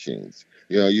situations.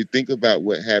 You think about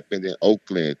what happened in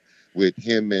Oakland with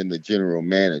him and the general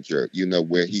manager,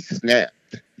 where he snapped,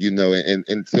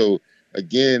 and so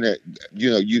again,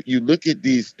 you look at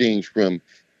these things from,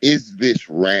 is this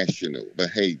rational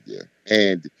behavior?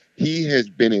 And he has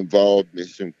been involved in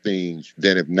some things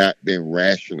that have not been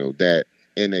rational, that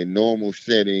in a normal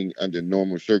setting, under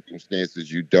normal circumstances,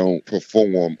 you don't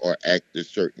perform or act a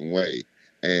certain way.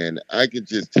 And I can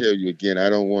just tell you again, I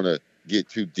don't want to get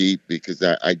too deep because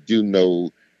I do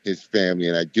know his family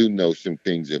and I do know some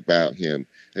things about him.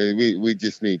 And we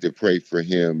just need to pray for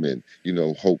him and,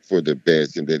 hope for the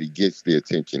best and that he gets the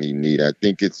attention he needs. I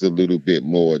think it's a little bit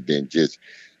more than just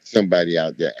somebody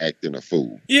out there acting a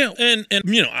fool. Yeah, and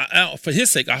for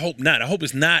his sake, I hope not. I hope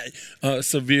it's not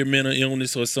severe mental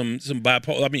illness or some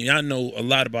bipolar. I mean, I know a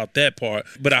lot about that part,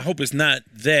 but I hope it's not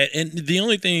that. And the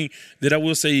only thing that I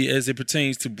will say as it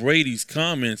pertains to Brady's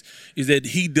comments is that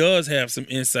he does have some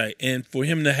insight, and for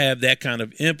him to have that kind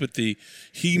of empathy,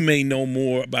 he may know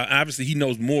more about, obviously he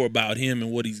knows more about him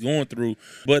and what he's going through,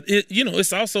 but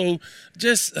it's also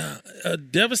just a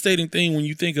devastating thing when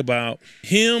you think about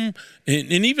him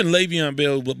and even Le'Veon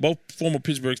Bell, both former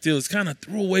Pittsburgh Steelers, kind of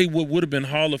threw away what would have been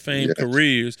Hall of Fame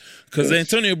careers, because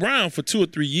Antonio Brown for 2 or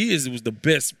 3 years was the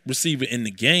best receiver in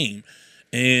the game.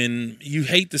 And you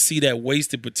hate to see that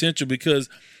wasted potential, because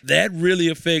that really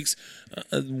affects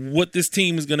what this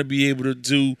team is going to be able to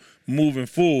do moving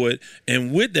forward.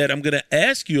 And with that, I'm going to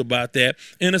ask you about that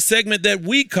in a segment that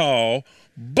we call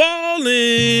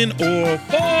Ballin' or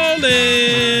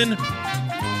Fallin'.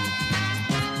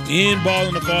 In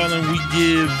Ballin' or Fallin', we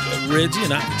give Reggie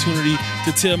an opportunity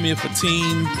to tell me if a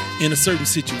team in a certain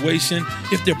situation,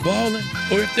 if they're balling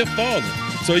or if they're falling.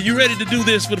 So are you ready to do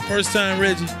this for the first time,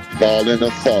 Reggie? Balling or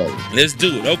falling? Let's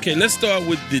do it. Okay, let's start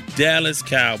with the Dallas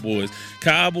Cowboys.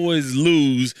 Cowboys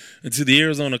lose to the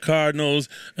Arizona Cardinals,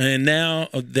 and now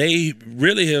they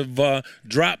really have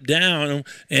dropped down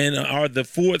and are the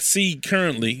 4th seed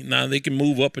currently. Now they can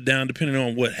move up or down depending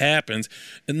on what happens.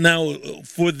 Now,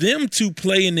 for them to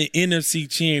play in the NFC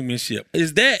Championship,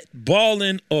 is that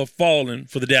balling or falling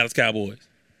for the Dallas Cowboys?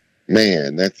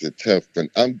 Man, that's a tough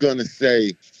one. I'm going to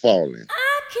say falling.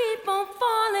 I keep on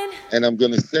falling. And I'm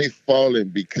going to say falling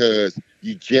because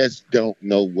you just don't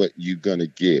know what you're going to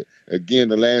get. Again,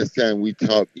 the last time we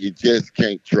talked, you just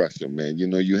can't trust them, man. You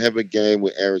know, you have a game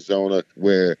with Arizona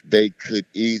where they could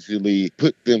easily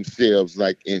put themselves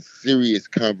like in serious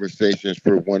conversations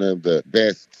for one of the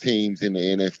best teams in the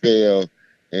NFL,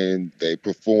 and they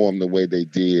perform the way they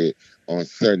did on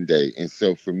Sunday. And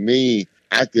so for me,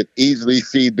 I could easily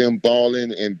see them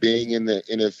balling and being in the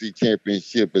NFC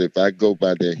Championship, but if I go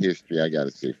by their history, I got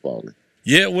to say falling.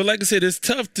 Yeah, well, like I said, it's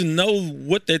tough to know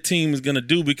what that team is going to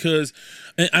do because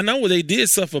I know they did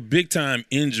suffer a big-time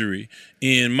injury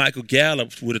in Michael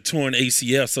Gallup with a torn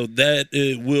ACL, so that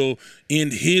will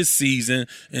end his season.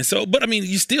 And so, but, I mean,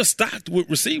 you're still stocked with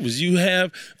receivers. You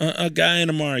have a guy in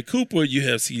Amari Cooper. You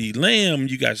have CeeDee Lamb.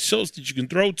 You got Schultz that you can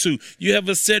throw to. You have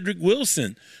a Cedric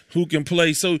Wilson who can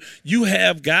play. So you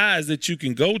have guys that you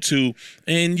can go to,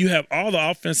 and you have all the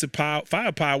offensive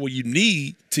firepower you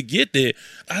need to get there.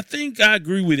 I think I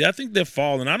agree with you. I think they're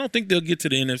falling. I don't think they'll get to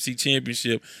the NFC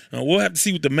Championship. We'll have to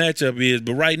see what the matchup is.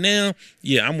 But right now,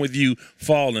 yeah, I'm with you,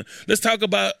 falling. Let's talk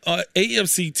about our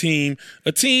AFC team,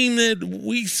 a team that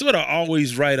we sort of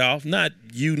always write off, not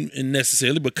you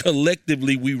necessarily, but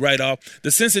collectively we write off.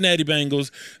 The Cincinnati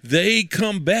Bengals, they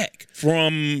come back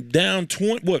from down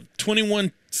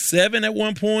 21-7 at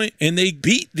one point, and they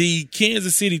beat the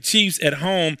Kansas City Chiefs at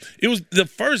home. It was the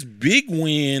first big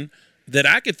win that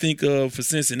I could think of for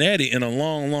Cincinnati in a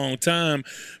long, long time.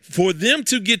 For them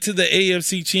to get to the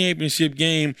AFC Championship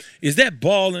game, is that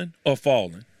balling or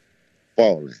falling?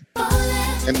 Falling.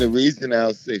 And the reason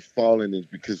I'll say falling is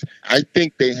because I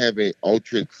think they have an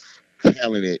ultra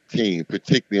talented team,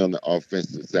 particularly on the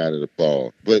offensive side of the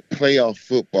ball. But playoff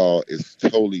football is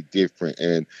totally different.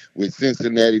 And with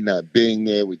Cincinnati not being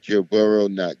there, with Joe Burrow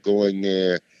not going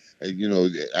there, you know,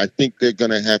 I think they're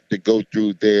going to have to go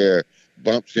through their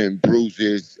bumps and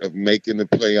bruises of making the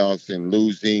playoffs and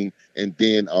losing, and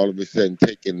then all of a sudden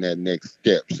taking that next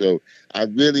step. So I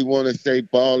really want to say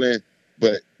balling,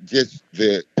 but just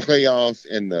the playoffs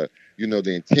and the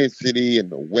intensity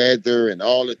and the weather and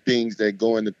all the things that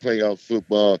go into playoff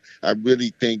football, I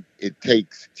really think it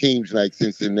takes teams like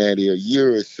Cincinnati a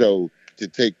year or so to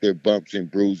take their bumps and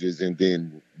bruises, and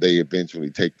then they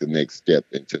eventually take the next step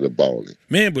into the balling.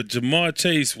 Man, but Jamar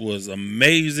Chase was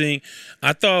amazing.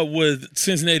 I thought what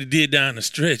Cincinnati did down the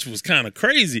stretch was kind of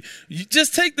crazy. You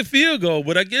just take the field goal,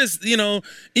 but I guess,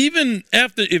 even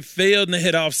after it failed and they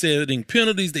had offsetting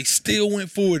penalties, they still went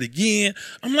for it again.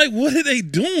 I'm like, what are they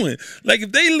doing? Like,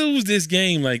 if they lose this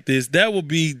game like this, that would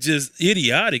be just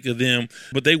idiotic of them.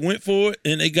 But they went for it,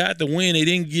 and they got the win. They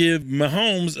didn't give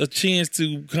Mahomes a chance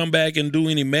to come back and do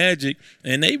any magic.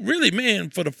 And they really, man,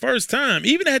 for the first time,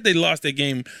 even had they lost that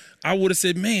game, I would have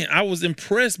said, man, I was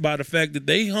impressed by the fact that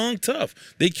they hung tough.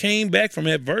 They came back from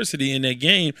adversity in that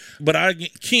game, but I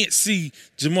can't see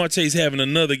Jamar Chase having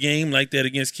another game like that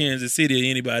against Kansas City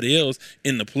or anybody else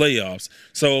in the playoffs.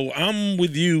 So I'm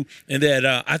with you in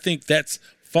that I think that's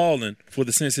falling for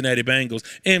the Cincinnati Bengals.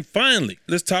 And finally,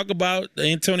 let's talk about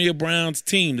Antonio Brown's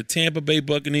team, the Tampa Bay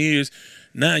Buccaneers.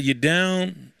 Now you're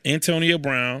down Antonio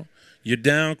Brown. You're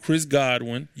down Chris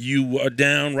Godwin. You are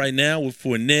down right now with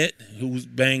Fournette, who's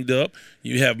banged up.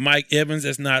 You have Mike Evans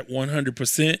that's not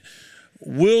 100%.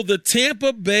 Will the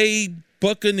Tampa Bay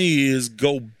Buccaneers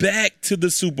go back to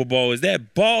the Super Bowl? Is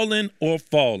that balling or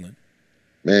falling?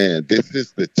 Man, this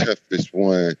is the toughest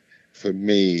one for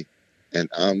me, and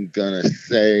I'm going to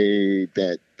say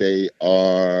that they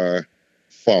are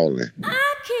falling.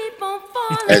 I keep on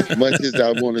falling. As much as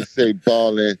I want to say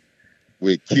balling,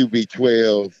 with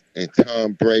QB12 and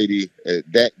Tom Brady,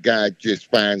 that guy just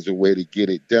finds a way to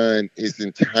get it done. His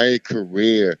entire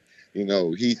career,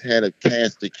 he's had a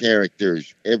cast of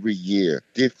characters every year,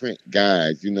 different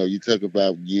guys. You talk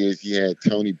about years he had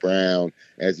Tony Brown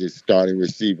as his starting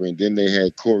receiver, and then they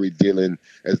had Corey Dillon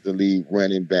as the lead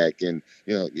running back. And,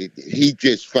 he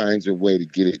just finds a way to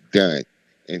get it done.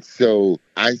 And so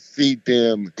I see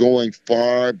them going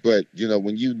far, but,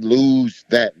 when you lose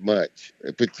that much,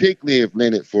 particularly if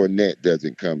Leonard Fournette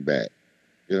doesn't come back,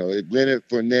 You know, if Leonard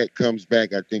Fournette comes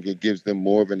back, I think it gives them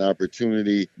more of an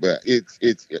opportunity. But it's.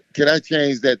 Can I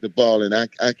change that to Balling? I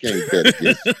can't bet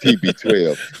against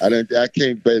TB12. I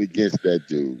can't bet against that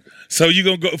dude. So you're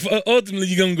gonna go. Ultimately,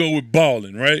 you're gonna go with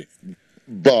Balling, right?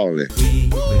 Balling.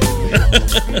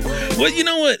 Well, you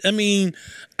know what? I mean,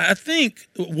 I think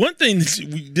one thing that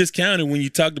we discounted when you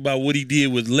talked about what he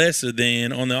did was lesser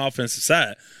than on the offensive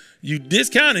side. You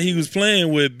discounted he was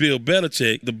playing with Bill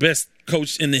Belichick, the best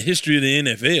coach in the history of the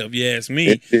NFL, if you ask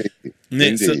me.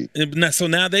 Indeed. So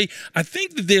now I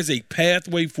think that there's a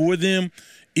pathway for them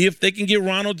if they can get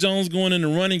Ronald Jones going in the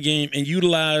running game and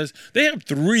utilize. They have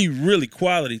 3 really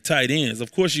quality tight ends.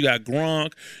 Of course, you got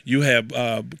Gronk, you have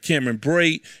Cameron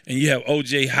Brate, and you have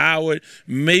O.J. Howard.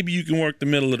 Maybe you can work the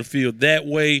middle of the field that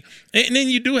way. And then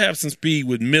you do have some speed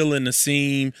with Miller and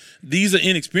Nassim. These are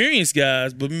inexperienced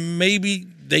guys, but maybe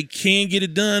they can get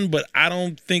it done, but I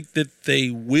don't think that they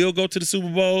will go to the Super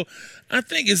Bowl. I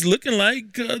think it's looking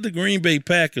like the Green Bay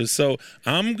Packers. So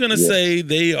I'm going to say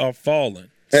they are falling.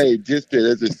 Hey, just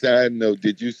as a side note,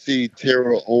 did you see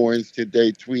Terrell Owens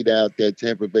today tweet out that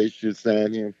Tampa Bay should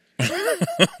sign him?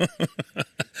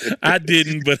 I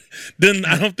didn't, but then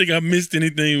I don't think I missed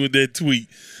anything with that tweet.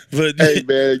 But hey,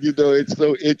 man, you know, it's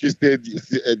so interesting.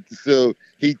 So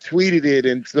he tweeted it,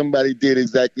 and somebody did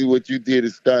exactly what you did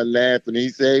and start laughing. He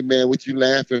said, hey, man, what you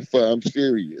laughing for? I'm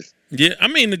serious. Yeah, I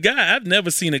mean, the guy, I've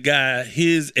never seen a guy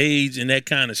his age in that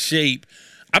kind of shape.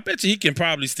 I bet you he can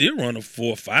probably still run a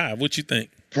 4.5. What you think?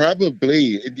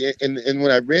 Probably. And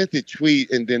when I read the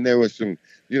tweet, and then there was some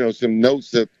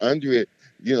notes up under it,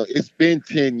 you know, it's been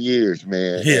 10 years,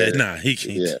 man. Yeah, he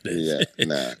can't.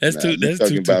 That's too. You're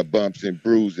talking about bumps and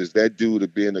bruises. That dude will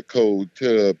be in a cold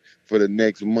tub for the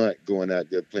next month going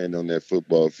out there playing on that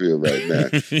football field right now.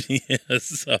 Yes,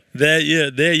 so there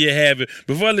you have it.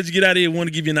 Before I let you get out of here, I want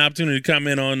to give you an opportunity to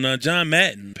comment on John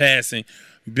Madden passing.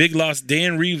 Big loss.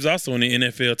 Dan Reeves also in the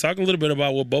NFL. Talk a little bit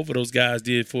about what both of those guys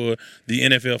did for the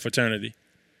NFL fraternity.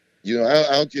 You know,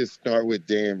 I'll just start with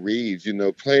Dan Reeves. You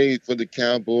know, played for the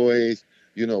Cowboys.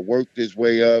 You know, worked his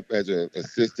way up as an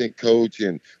assistant coach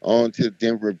and on to the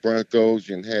Denver Broncos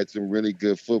and had some really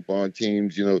good football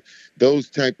teams. You know, those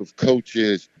type of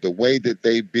coaches, the way that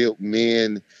they built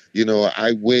men, you know,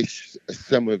 I wish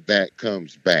some of that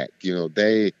comes back. You know,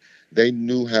 they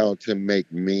knew how to make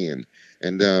men.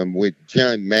 And with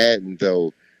John Madden,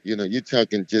 though, you know, you're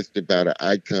talking just about an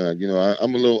icon. You know,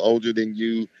 I'm a little older than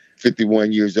you.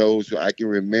 51 years old, so I can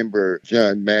remember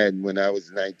John Madden when I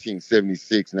was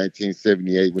 1976,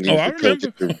 1978 when he was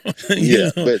the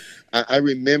coach. But I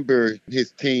remember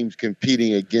his teams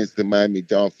competing against the Miami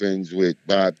Dolphins with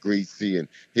Bob Greasy, and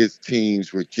his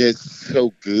teams were just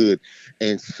so good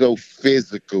and so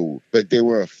physical, but they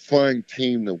were a fun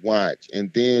team to watch.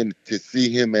 And then to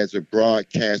see him as a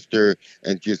broadcaster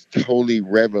and just totally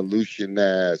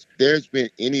revolutionize. There's been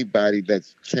anybody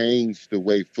that's changed the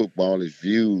way football is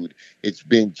viewed, it's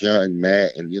been John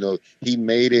Madden. You know, he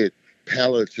made it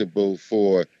palatable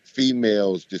for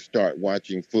females to start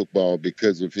watching football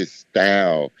because of his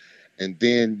style. And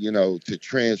then, you know, to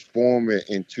transform it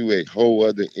into a whole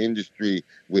other industry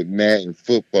with Madden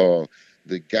football.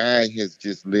 The guy has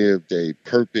just lived a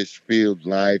purpose-filled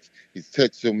life. He's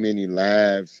touched so many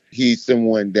lives. He's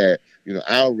someone that, you know,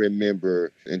 I'll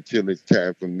remember until it's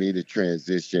time for me to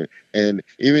transition. And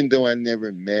even though I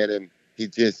never met him, he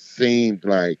just seemed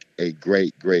like a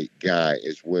great, great guy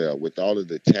as well with all of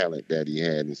the talent that he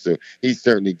had. And so he's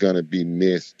certainly going to be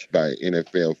missed by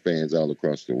NFL fans all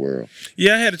across the world.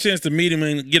 Yeah, I had a chance to meet him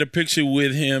and get a picture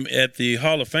with him at the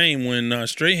Hall of Fame when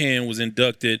Strahan was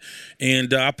inducted.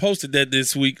 And I posted that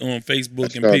this week on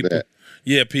Facebook. I saw that.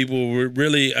 Yeah, people were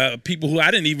really people who I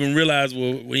didn't even realize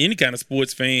were any kind of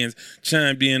sports fans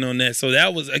chimed in on that. So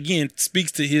that was, again,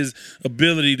 speaks to his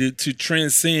ability to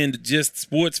transcend just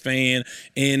sports fan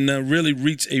and really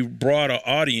reach a broader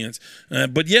audience.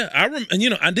 But yeah, I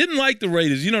didn't like the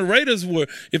Raiders. You know, Raiders were,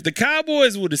 if the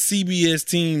Cowboys were the CBS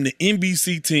team, the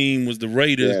NBC team was the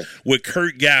Raiders with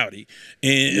Kurt Gowdy.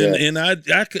 And I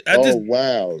just,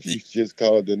 wow, she just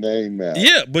called the name out.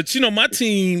 Yeah, but you know, my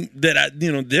team that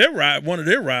one of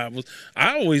their rivals,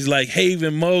 I always like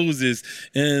Haven Moses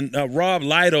and Rob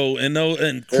Lido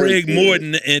and Craig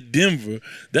Morton at Denver.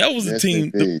 That was the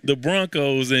team, the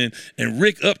Broncos and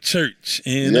Rick Upchurch.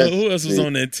 And who else was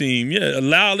on that team? Yeah,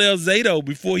 Lyle Alzado,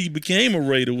 before he became a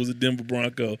Raider, was a Denver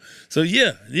Bronco. So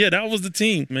yeah, that was the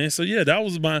team, man. So yeah, that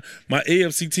was my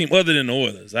AFC team, other than the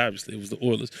Oilers. Obviously, it was the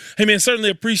Oilers. Hey, man, certainly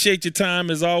appreciate your time.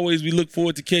 As always, we look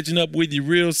forward to catching up with you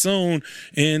real soon.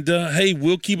 And, hey,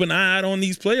 we'll keep an eye out on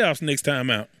these playoffs next time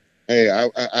out. Hey,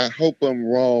 I hope I'm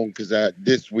wrong because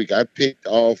this week I picked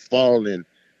all falling.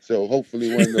 So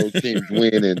hopefully one of those teams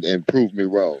win and prove me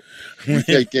wrong. You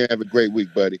take care. Have a great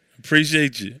week, buddy.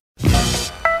 Appreciate you.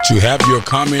 To have your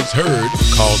comments heard,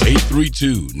 call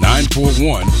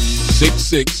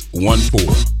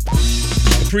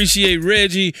 832-941-6614. Appreciate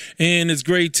Reggie, and it's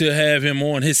great to have him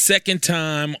on his second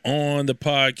time on the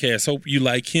podcast. Hope you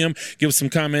like him. Give us some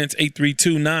comments,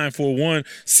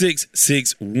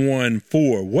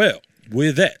 832-941-6614. Well,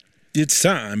 with that, it's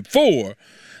time for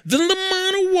the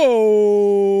Lamont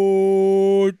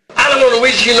Award. I don't want to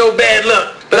wish you no bad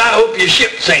luck, but I hope your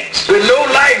ship sinks with no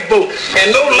lifeboats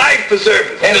and no life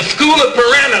preservers and a school of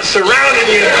piranhas surrounding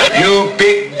you, you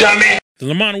big dummy. The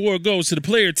Lamont Award goes to the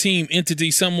player, team,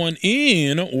 entity, someone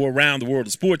in or around the world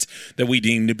of sports that we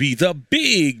deem to be the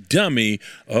big dummy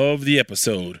of the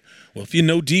episode. Well, if you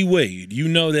know D. Wade, you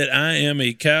know that I am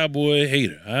a Cowboy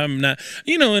hater. I'm not,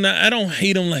 and I don't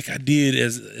hate them like I did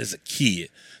as a kid.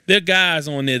 There are guys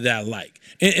on there that I like.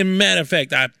 And matter of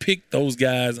fact, I pick those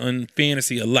guys on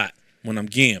fantasy a lot when I'm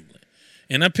gambling.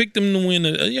 And I picked them to win.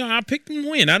 I picked them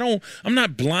to win. I'm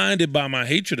not blinded by my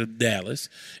hatred of Dallas.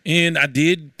 And I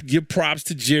did give props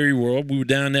to Jerry World. We were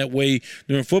down that way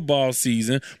during football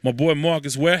season. My boy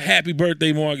Marcus Ware, happy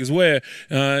birthday, Marcus Ware.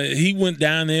 He went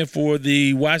down there for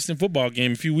the Washington football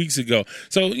game a few weeks ago.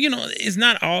 So, it's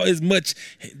not all as much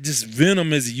just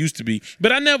venom as it used to be.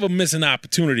 But I never miss an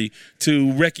opportunity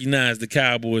to recognize the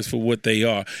Cowboys for what they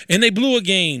are. And they blew a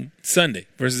game Sunday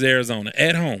versus Arizona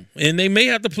at home. And they may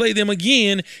have to play them again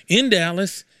in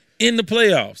Dallas in the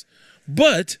playoffs.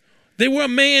 But they were a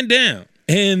man down.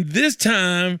 And this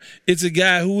time, it's a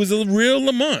guy who was a real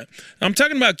Lamont. I'm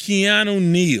talking about Keanu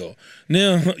Neal.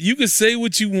 Now, you can say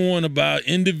what you want about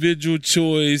individual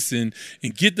choice and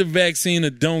get the vaccine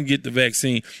or don't get the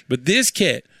vaccine. But this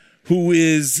cat who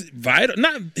is vital,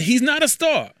 he's not a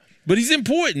star, but he's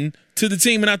important to the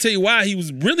team, and I'll tell you why he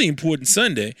was really important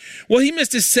Sunday. Well, he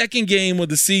missed his second game of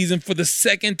the season. For the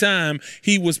second time,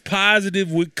 he was positive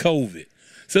with COVID.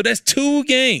 So that's 2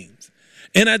 games.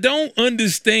 And I don't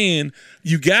understand.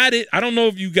 You got it. I don't know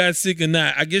if you got sick or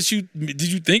not. I guess did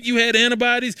you think you had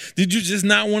antibodies? Did you just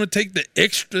not want to take the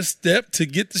extra step to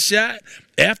get the shot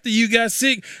after you got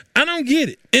sick? I don't get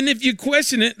it. And if you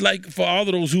question it, like for all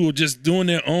of those who are just doing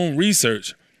their own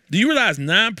research, do you realize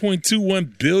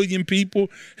 9.21 billion people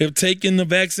have taken the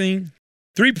vaccine?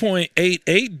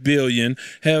 3.88 billion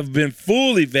have been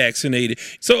fully vaccinated.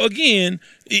 So again,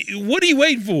 what are you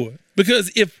waiting for?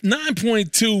 Because if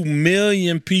 9.2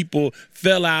 million people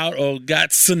fell out or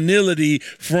got senility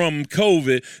from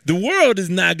COVID, the world is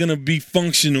not going to be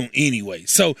functional anyway.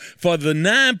 So for the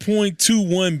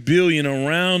 9.21 billion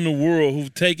around the world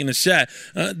who've taken a shot,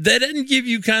 that doesn't give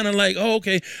you kind of like, oh,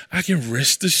 okay, I can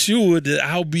rest assured that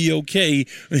I'll be okay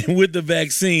with the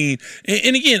vaccine.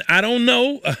 And again, I don't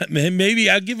know. Maybe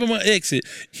I'll give him an exit.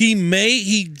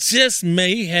 He just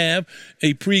may have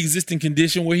a pre-existing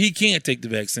condition where he can't take the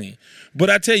vaccine. But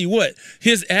I tell you what,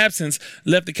 his absence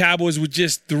left the Cowboys with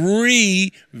just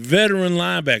 3 veteran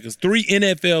linebackers, 3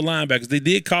 NFL linebackers. They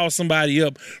did call somebody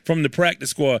up from the practice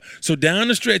squad. So down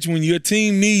the stretch, when your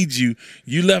team needs you,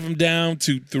 you left them down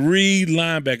to 3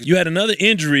 linebackers. You had another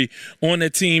injury on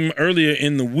that team earlier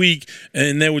in the week,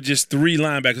 and there were just 3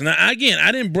 linebackers. Now, again,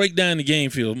 I didn't break down the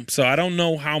game field, so I don't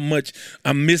know how much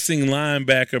a missing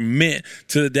linebacker meant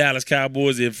to the Dallas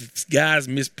Cowboys. If guys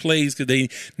missed plays because they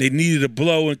needed a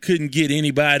blow and couldn't get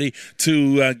anybody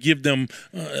to give them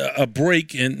a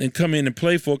break and come in and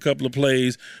play for a couple of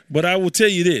plays. But I will tell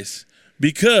you this,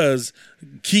 because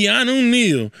Keanu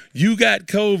Neal, you got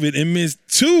COVID and missed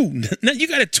 2. Now you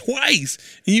got it twice,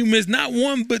 and you missed not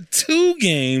 1 but 2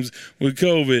 games with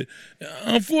COVID.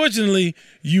 Unfortunately,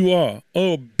 you are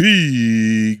a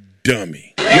big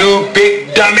dummy. You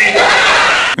big dummy.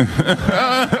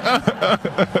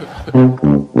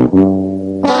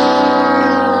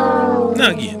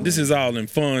 Now, again, this is all in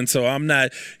fun, so I'm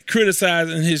not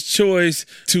criticizing his choice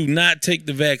to not take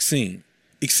the vaccine,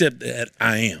 except that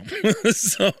I am.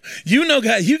 So, you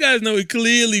guys know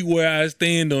clearly where I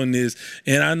stand on this,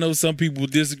 and I know some people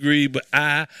disagree, but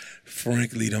I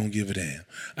frankly don't give a damn.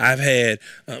 I've had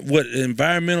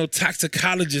environmental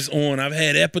toxicologists on. I've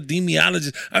had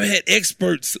epidemiologists. I've had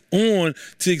experts on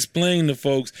to explain to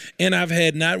folks. And I've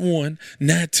had not 1,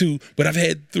 not 2, but I've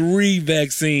had 3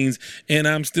 vaccines. And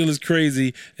I'm still as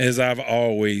crazy as I've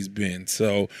always been.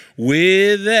 So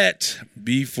with that,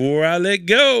 before I let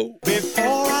go. Before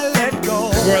I let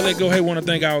go. Before I let go, hey, want to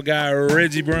thank our guy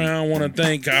Reggie Brown. Want to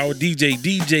thank our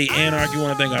DJ Anarchy.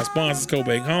 Want to thank our sponsors,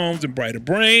 Cobank Homes and Brighter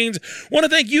Brains. Want to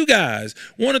thank you guys.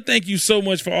 Want to thank you so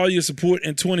much for all your support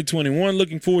in 2021.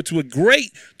 Looking forward to a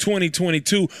great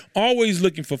 2022. Always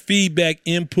looking for feedback,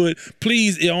 input.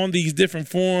 Please, on these different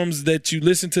forums that you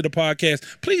listen to the podcast,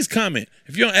 please comment.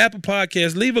 If you're on Apple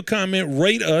Podcasts, leave a comment,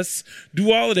 rate us,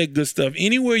 do all of that good stuff.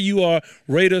 Anywhere you are,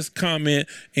 rate us, comment,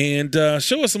 and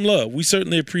show us some love. We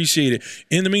certainly appreciate it.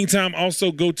 In the meantime,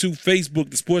 also go to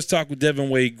Facebook, the Sports Talk with Devin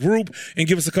Wade group, and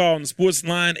give us a call on the sports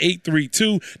line,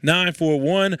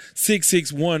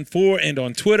 832-941-6614, and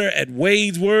on Twitter at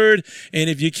Wade's Word. And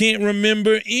if you can't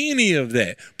remember any of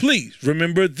that, please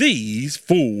remember these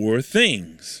 4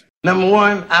 things. Number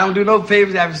 1, I don't do no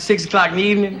favors after 6 o'clock in the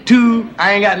evening. 2,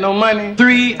 I ain't got no money.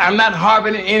 3, I'm not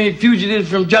harboring any fugitives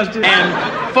from justice.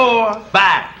 And 4,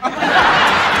 bye.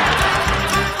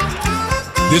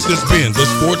 This has been the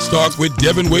Sports Talk with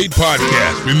Devin Wade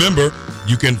podcast. Remember,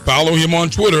 you can follow him on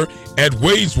Twitter at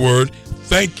Wade's Word.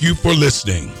 Thank you for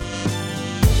listening.